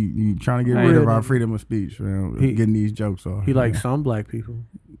 You trying to get rid of our freedom of speech, fam. Getting these jokes off. He likes some black people.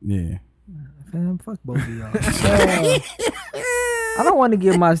 Yeah. Fam, fuck both of y'all. I don't want to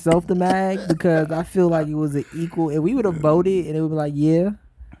give myself the mag because I feel like it was an equal. If we would have voted and it would be like, yeah,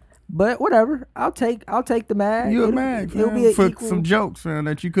 but whatever. I'll take the mag. You a mag, fam. It'll be for equal. Some jokes, fam,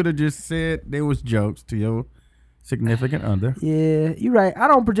 that you could have just said they was jokes to your significant other. Yeah, you're right. I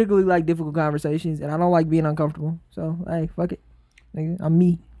don't particularly like difficult conversations, and I don't like being uncomfortable. So hey, fuck it. Nigga, I'm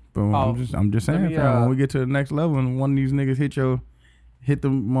me. But I'm just saying, fam, when we get to the next level and one of these niggas hit the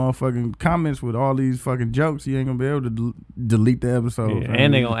motherfucking comments with all these fucking jokes, you ain't gonna be able to delete the episode. Yeah,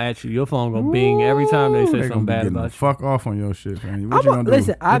 and they gonna at you. Your phone gonna bing every time they say something bad about you. Fuck off on your shit, fam. What you gonna do?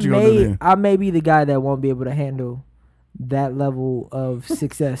 Listen, I may be the guy that won't be able to handle that level of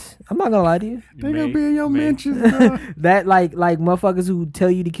success. I'm not gonna lie to you. They gonna be in your mentions. That like motherfuckers who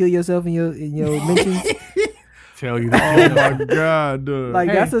tell you to kill yourself in your mentions. Tell you that. Oh my god, dude.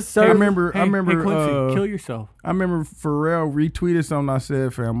 Like that's a certain. I remember Quincy, kill yourself. I remember Pharrell retweeted something I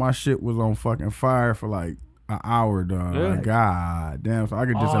said, fam. My shit was on fucking fire for like an hour, dog. Yeah. Like, god damn. So I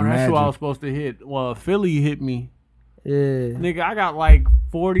could just imagine. That's what I was supposed to hit. Well, Philly hit me. Yeah. Nigga, I got like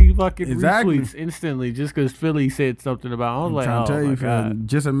 40 fucking retweets instantly just because Philly said something about it. I was like, trying to tell you, fam,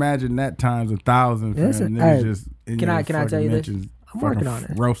 just imagine that times 1,000, fam. Can I tell you this? I'm working on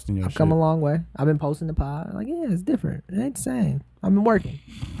it. Roasting your shit. I've come a long way. I've been posting the pod. Like, yeah, it's different. It ain't the same. I've been working.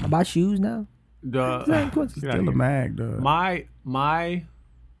 I buy shoes now. Still a mag, though. My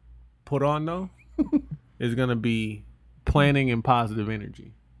put on, though, is going to be planning and positive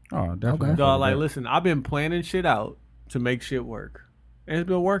energy. Oh, definitely. Okay. Dog, like, listen, I've been planning shit out to make shit work. And it's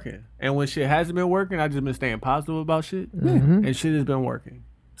been working. And when shit hasn't been working, I just been staying positive about shit. Mm-hmm. And shit has been working.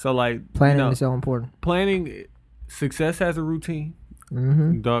 So, like, planning is so important. Planning, success has a routine.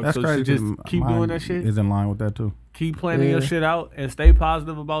 Mm-hmm. Dog, that's so crazy. Just keep doing that shit. Is in line with that too. Keep planning your shit out and stay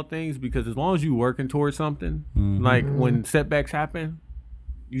positive about things because as long as you working towards something, like when setbacks happen,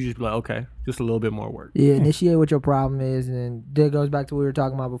 you just be like, okay, just a little bit more work. Yeah, initiate what your problem is, and that goes back to what we were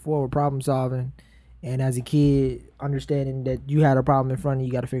talking about before with problem solving. And as a kid, understanding that you had a problem in front of you,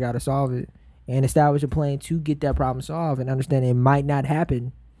 you got to figure out how to solve it and establish a plan to get that problem solved, and understanding it might not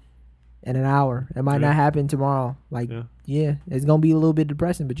happen in an hour. It might not happen tomorrow. Like, it's gonna be a little bit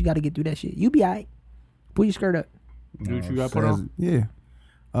depressing, but you got to get through that shit. You be alright. Pull your skirt up. Do what you got put on. Yeah.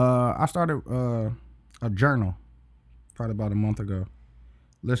 I started a journal probably about a month ago,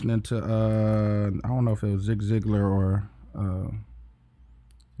 listening to I don't know if it was Zig Ziglar or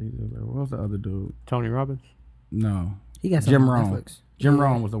what was the other dude? Tony Robbins. No, he got Jim Rohn. Jim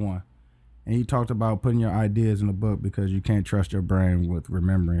Rohn was the one. And he talked about putting your ideas in a book because you can't trust your brain with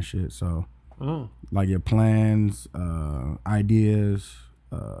remembering shit. So, like your plans, ideas,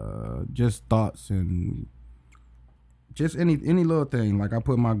 just thoughts, and just any little thing. Like I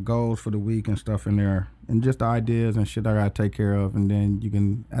put my goals for the week and stuff in there, and just the ideas and shit I gotta take care of. And then you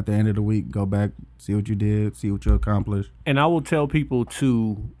can, at the end of the week, go back, see what you did, see what you accomplished. And I will tell people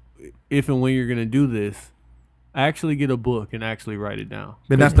too, if and when you're gonna do this, actually get a book and actually write it down.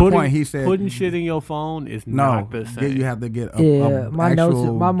 But that's the point. He said putting shit in your phone is not the same. You have to get my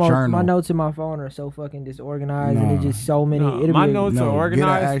notes in my phone are so fucking disorganized, and it's just so many. My notes are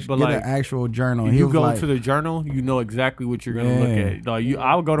organized, but get like an actual journal. If you go to the journal, you know exactly what you're gonna look at. Like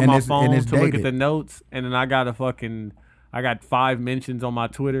I'll go to my phone to look at the notes, and then I got 5 mentions on my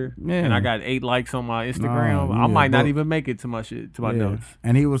Twitter, and I got 8 likes on my Instagram. I might not even make it to my notes.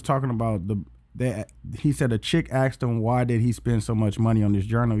 And he was talking about he said a chick asked him why did he spend so much money on this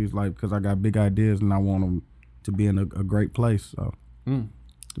journal. He's like, because I got big ideas and I want them to be in a great place. So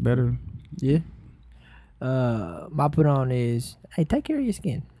it's better. Yeah. My put on is, hey, take care of your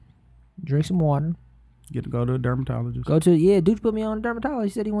skin. Drink some water. Get to go to a dermatologist. Dude put me on a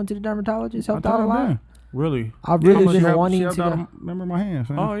dermatologist. He said he went to the dermatologist. Helped out a lot. Really? I've really been wanting to go. Remember my hands.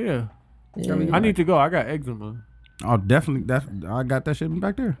 Man. Oh yeah. I need to go. I got eczema. Oh, definitely. I got that shit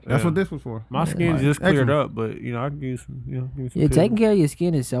back there. That's what this was for. My skin just cleared up, but I can use some. Give me some pills. Taking care of your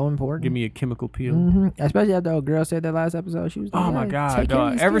skin is so important. Give me a chemical peel. Mm-hmm. Especially after a girl said that last episode. She was like, "Oh my god,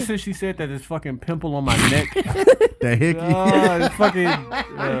 dog!" Ever since she said that, this fucking pimple on my neck, that hickey, it's fucking.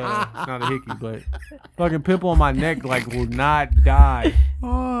 It's not a hickey, but fucking pimple on my neck will not die.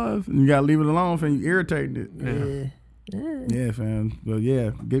 Oh, you gotta leave it alone, fam. You irritating it. Yeah, fam. But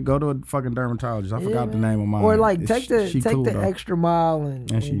go to a fucking dermatologist. I forgot the name of mine. Or take the extra mile and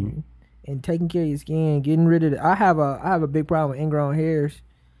taking care of your skin, getting rid of it. I have a big problem with ingrown hairs,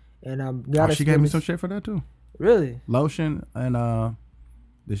 and I'm she gave me some shit for that too. Really? Lotion and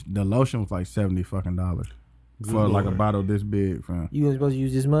the lotion was like $70 fucking for like a bottle this big, fam. You weren't supposed to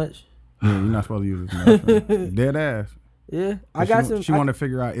use this much? Yeah, you're not supposed to use this much. Fam. Dead ass. Yeah, I got some. She want to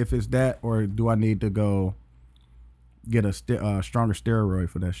figure out if it's that or do I need to go get a stronger steroid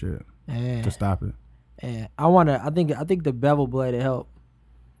for that shit to stop it. Yeah, I think the bevel blade will help.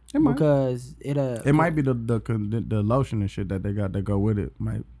 It might. Because it might be the lotion and shit that they got that go with it.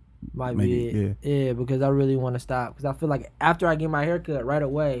 Might be it. Yeah, because I really want to stop. Because I feel like after I get my haircut right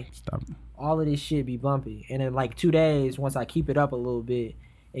away, all of this shit be bumpy. And in 2 days, once I keep it up a little bit,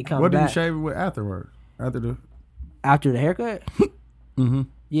 it comes back. What do you shave it with afterwards? After the haircut? Mm-hmm.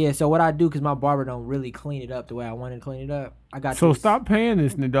 Yeah, so what I do, because my barber don't really clean it up the way I want to clean it up, I got So stop paying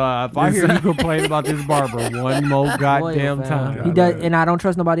this nigga. If I hear you complain about this barber one more goddamn time. He does, and I don't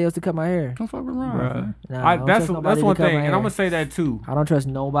trust nobody else to cut my hair. Don't fuck around. Nah, that's one thing, and I'm going to say that too. I don't trust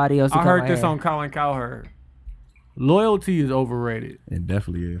nobody else to cut my hair. I heard this on Colin Cowherd. Loyalty is overrated. It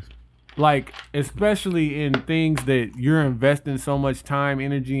definitely is. Especially in things that you're investing so much time,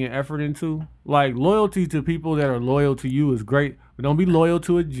 energy, and effort into. Loyalty to people that are loyal to you is great, but don't be loyal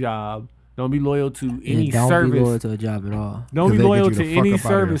to a job. Don't be loyal to any service. Don't be loyal to a job at all. Don't be loyal to any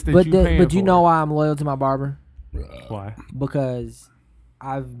service that you pay for. But you know why I'm loyal to my barber? Why? Because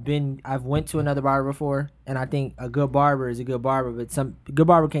I've went to another barber before, and I think a good barber is a good barber, but some good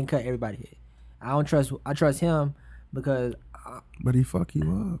barber can't cut everybody's hair. I trust him because. But he fuck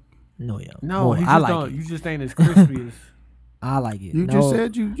you up. No, yeah. No, he just don't. You just ain't as crispy as. I like it. You just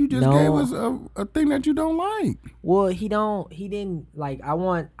said you just gave us a thing that you don't like. Well, he didn't I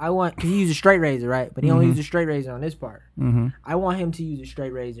want cause he uses a straight razor, right? But he only uses a straight razor on this part. Mm-hmm. I want him to use a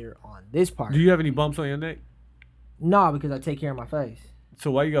straight razor on this part. Do you have any bumps on your neck? No, because I take care of my face. So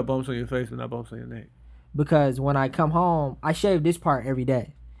why you got bumps on your face but not bumps on your neck? Because when I come home, I shave this part every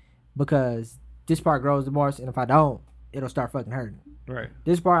day. Because this part grows the most, and if I don't, it'll start fucking hurting. Right.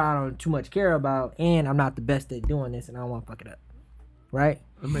 This part I don't too much care about, and I'm not the best at doing this, and I don't want to fuck it up. Right?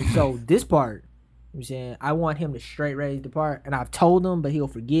 So this part, I'm saying, I want him to straight raise the part, and I've told him, but he'll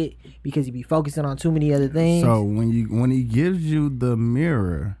forget because he be focusing on too many other things. So when he gives you the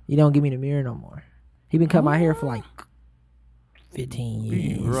mirror, he don't give me the mirror no more. He been cutting my hair for 15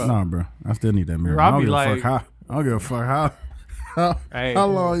 years. Nah, bro, I still need that mirror. I don't give a fuck how. How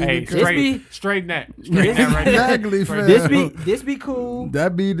long you straighten that right exactly, fam. This be cool.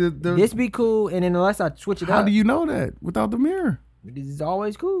 That be the this be cool, and then unless I switch it how up. do you know that without the mirror? This is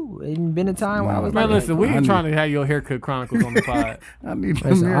always cool. It ain't been a time where I was listen, we ain't trying to have your haircut chronicles on the pod. I need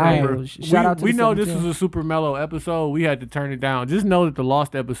the mirror. Shout out to we know this was a super mellow episode. We had to turn it down. Just know that the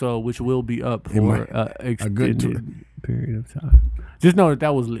lost episode, which will be up for a good period of time. Just know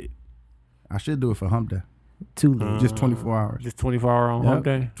that was lit. I should do it for Hump Day. Too late. Just 24 hours. Just 24 hours on Hump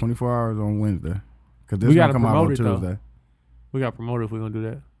Day? 24 hours on Wednesday. Because this going to come out on Tuesday. Though. We got to promote it if we're going to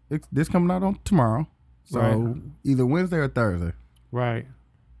do that. This coming out on tomorrow. So either Wednesday or Thursday. Right.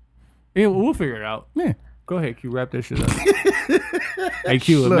 Yeah, we'll figure it out. Yeah. Go ahead, Q. Wrap that shit up. Hey,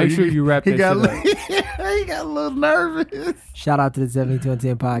 Q, make sure you wrap that shit up. He got a little nervous. Shout out to the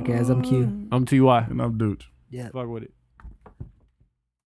 7210 podcast. I'm Q. I'm TY. And I'm Dooch. Yeah. Fuck with it.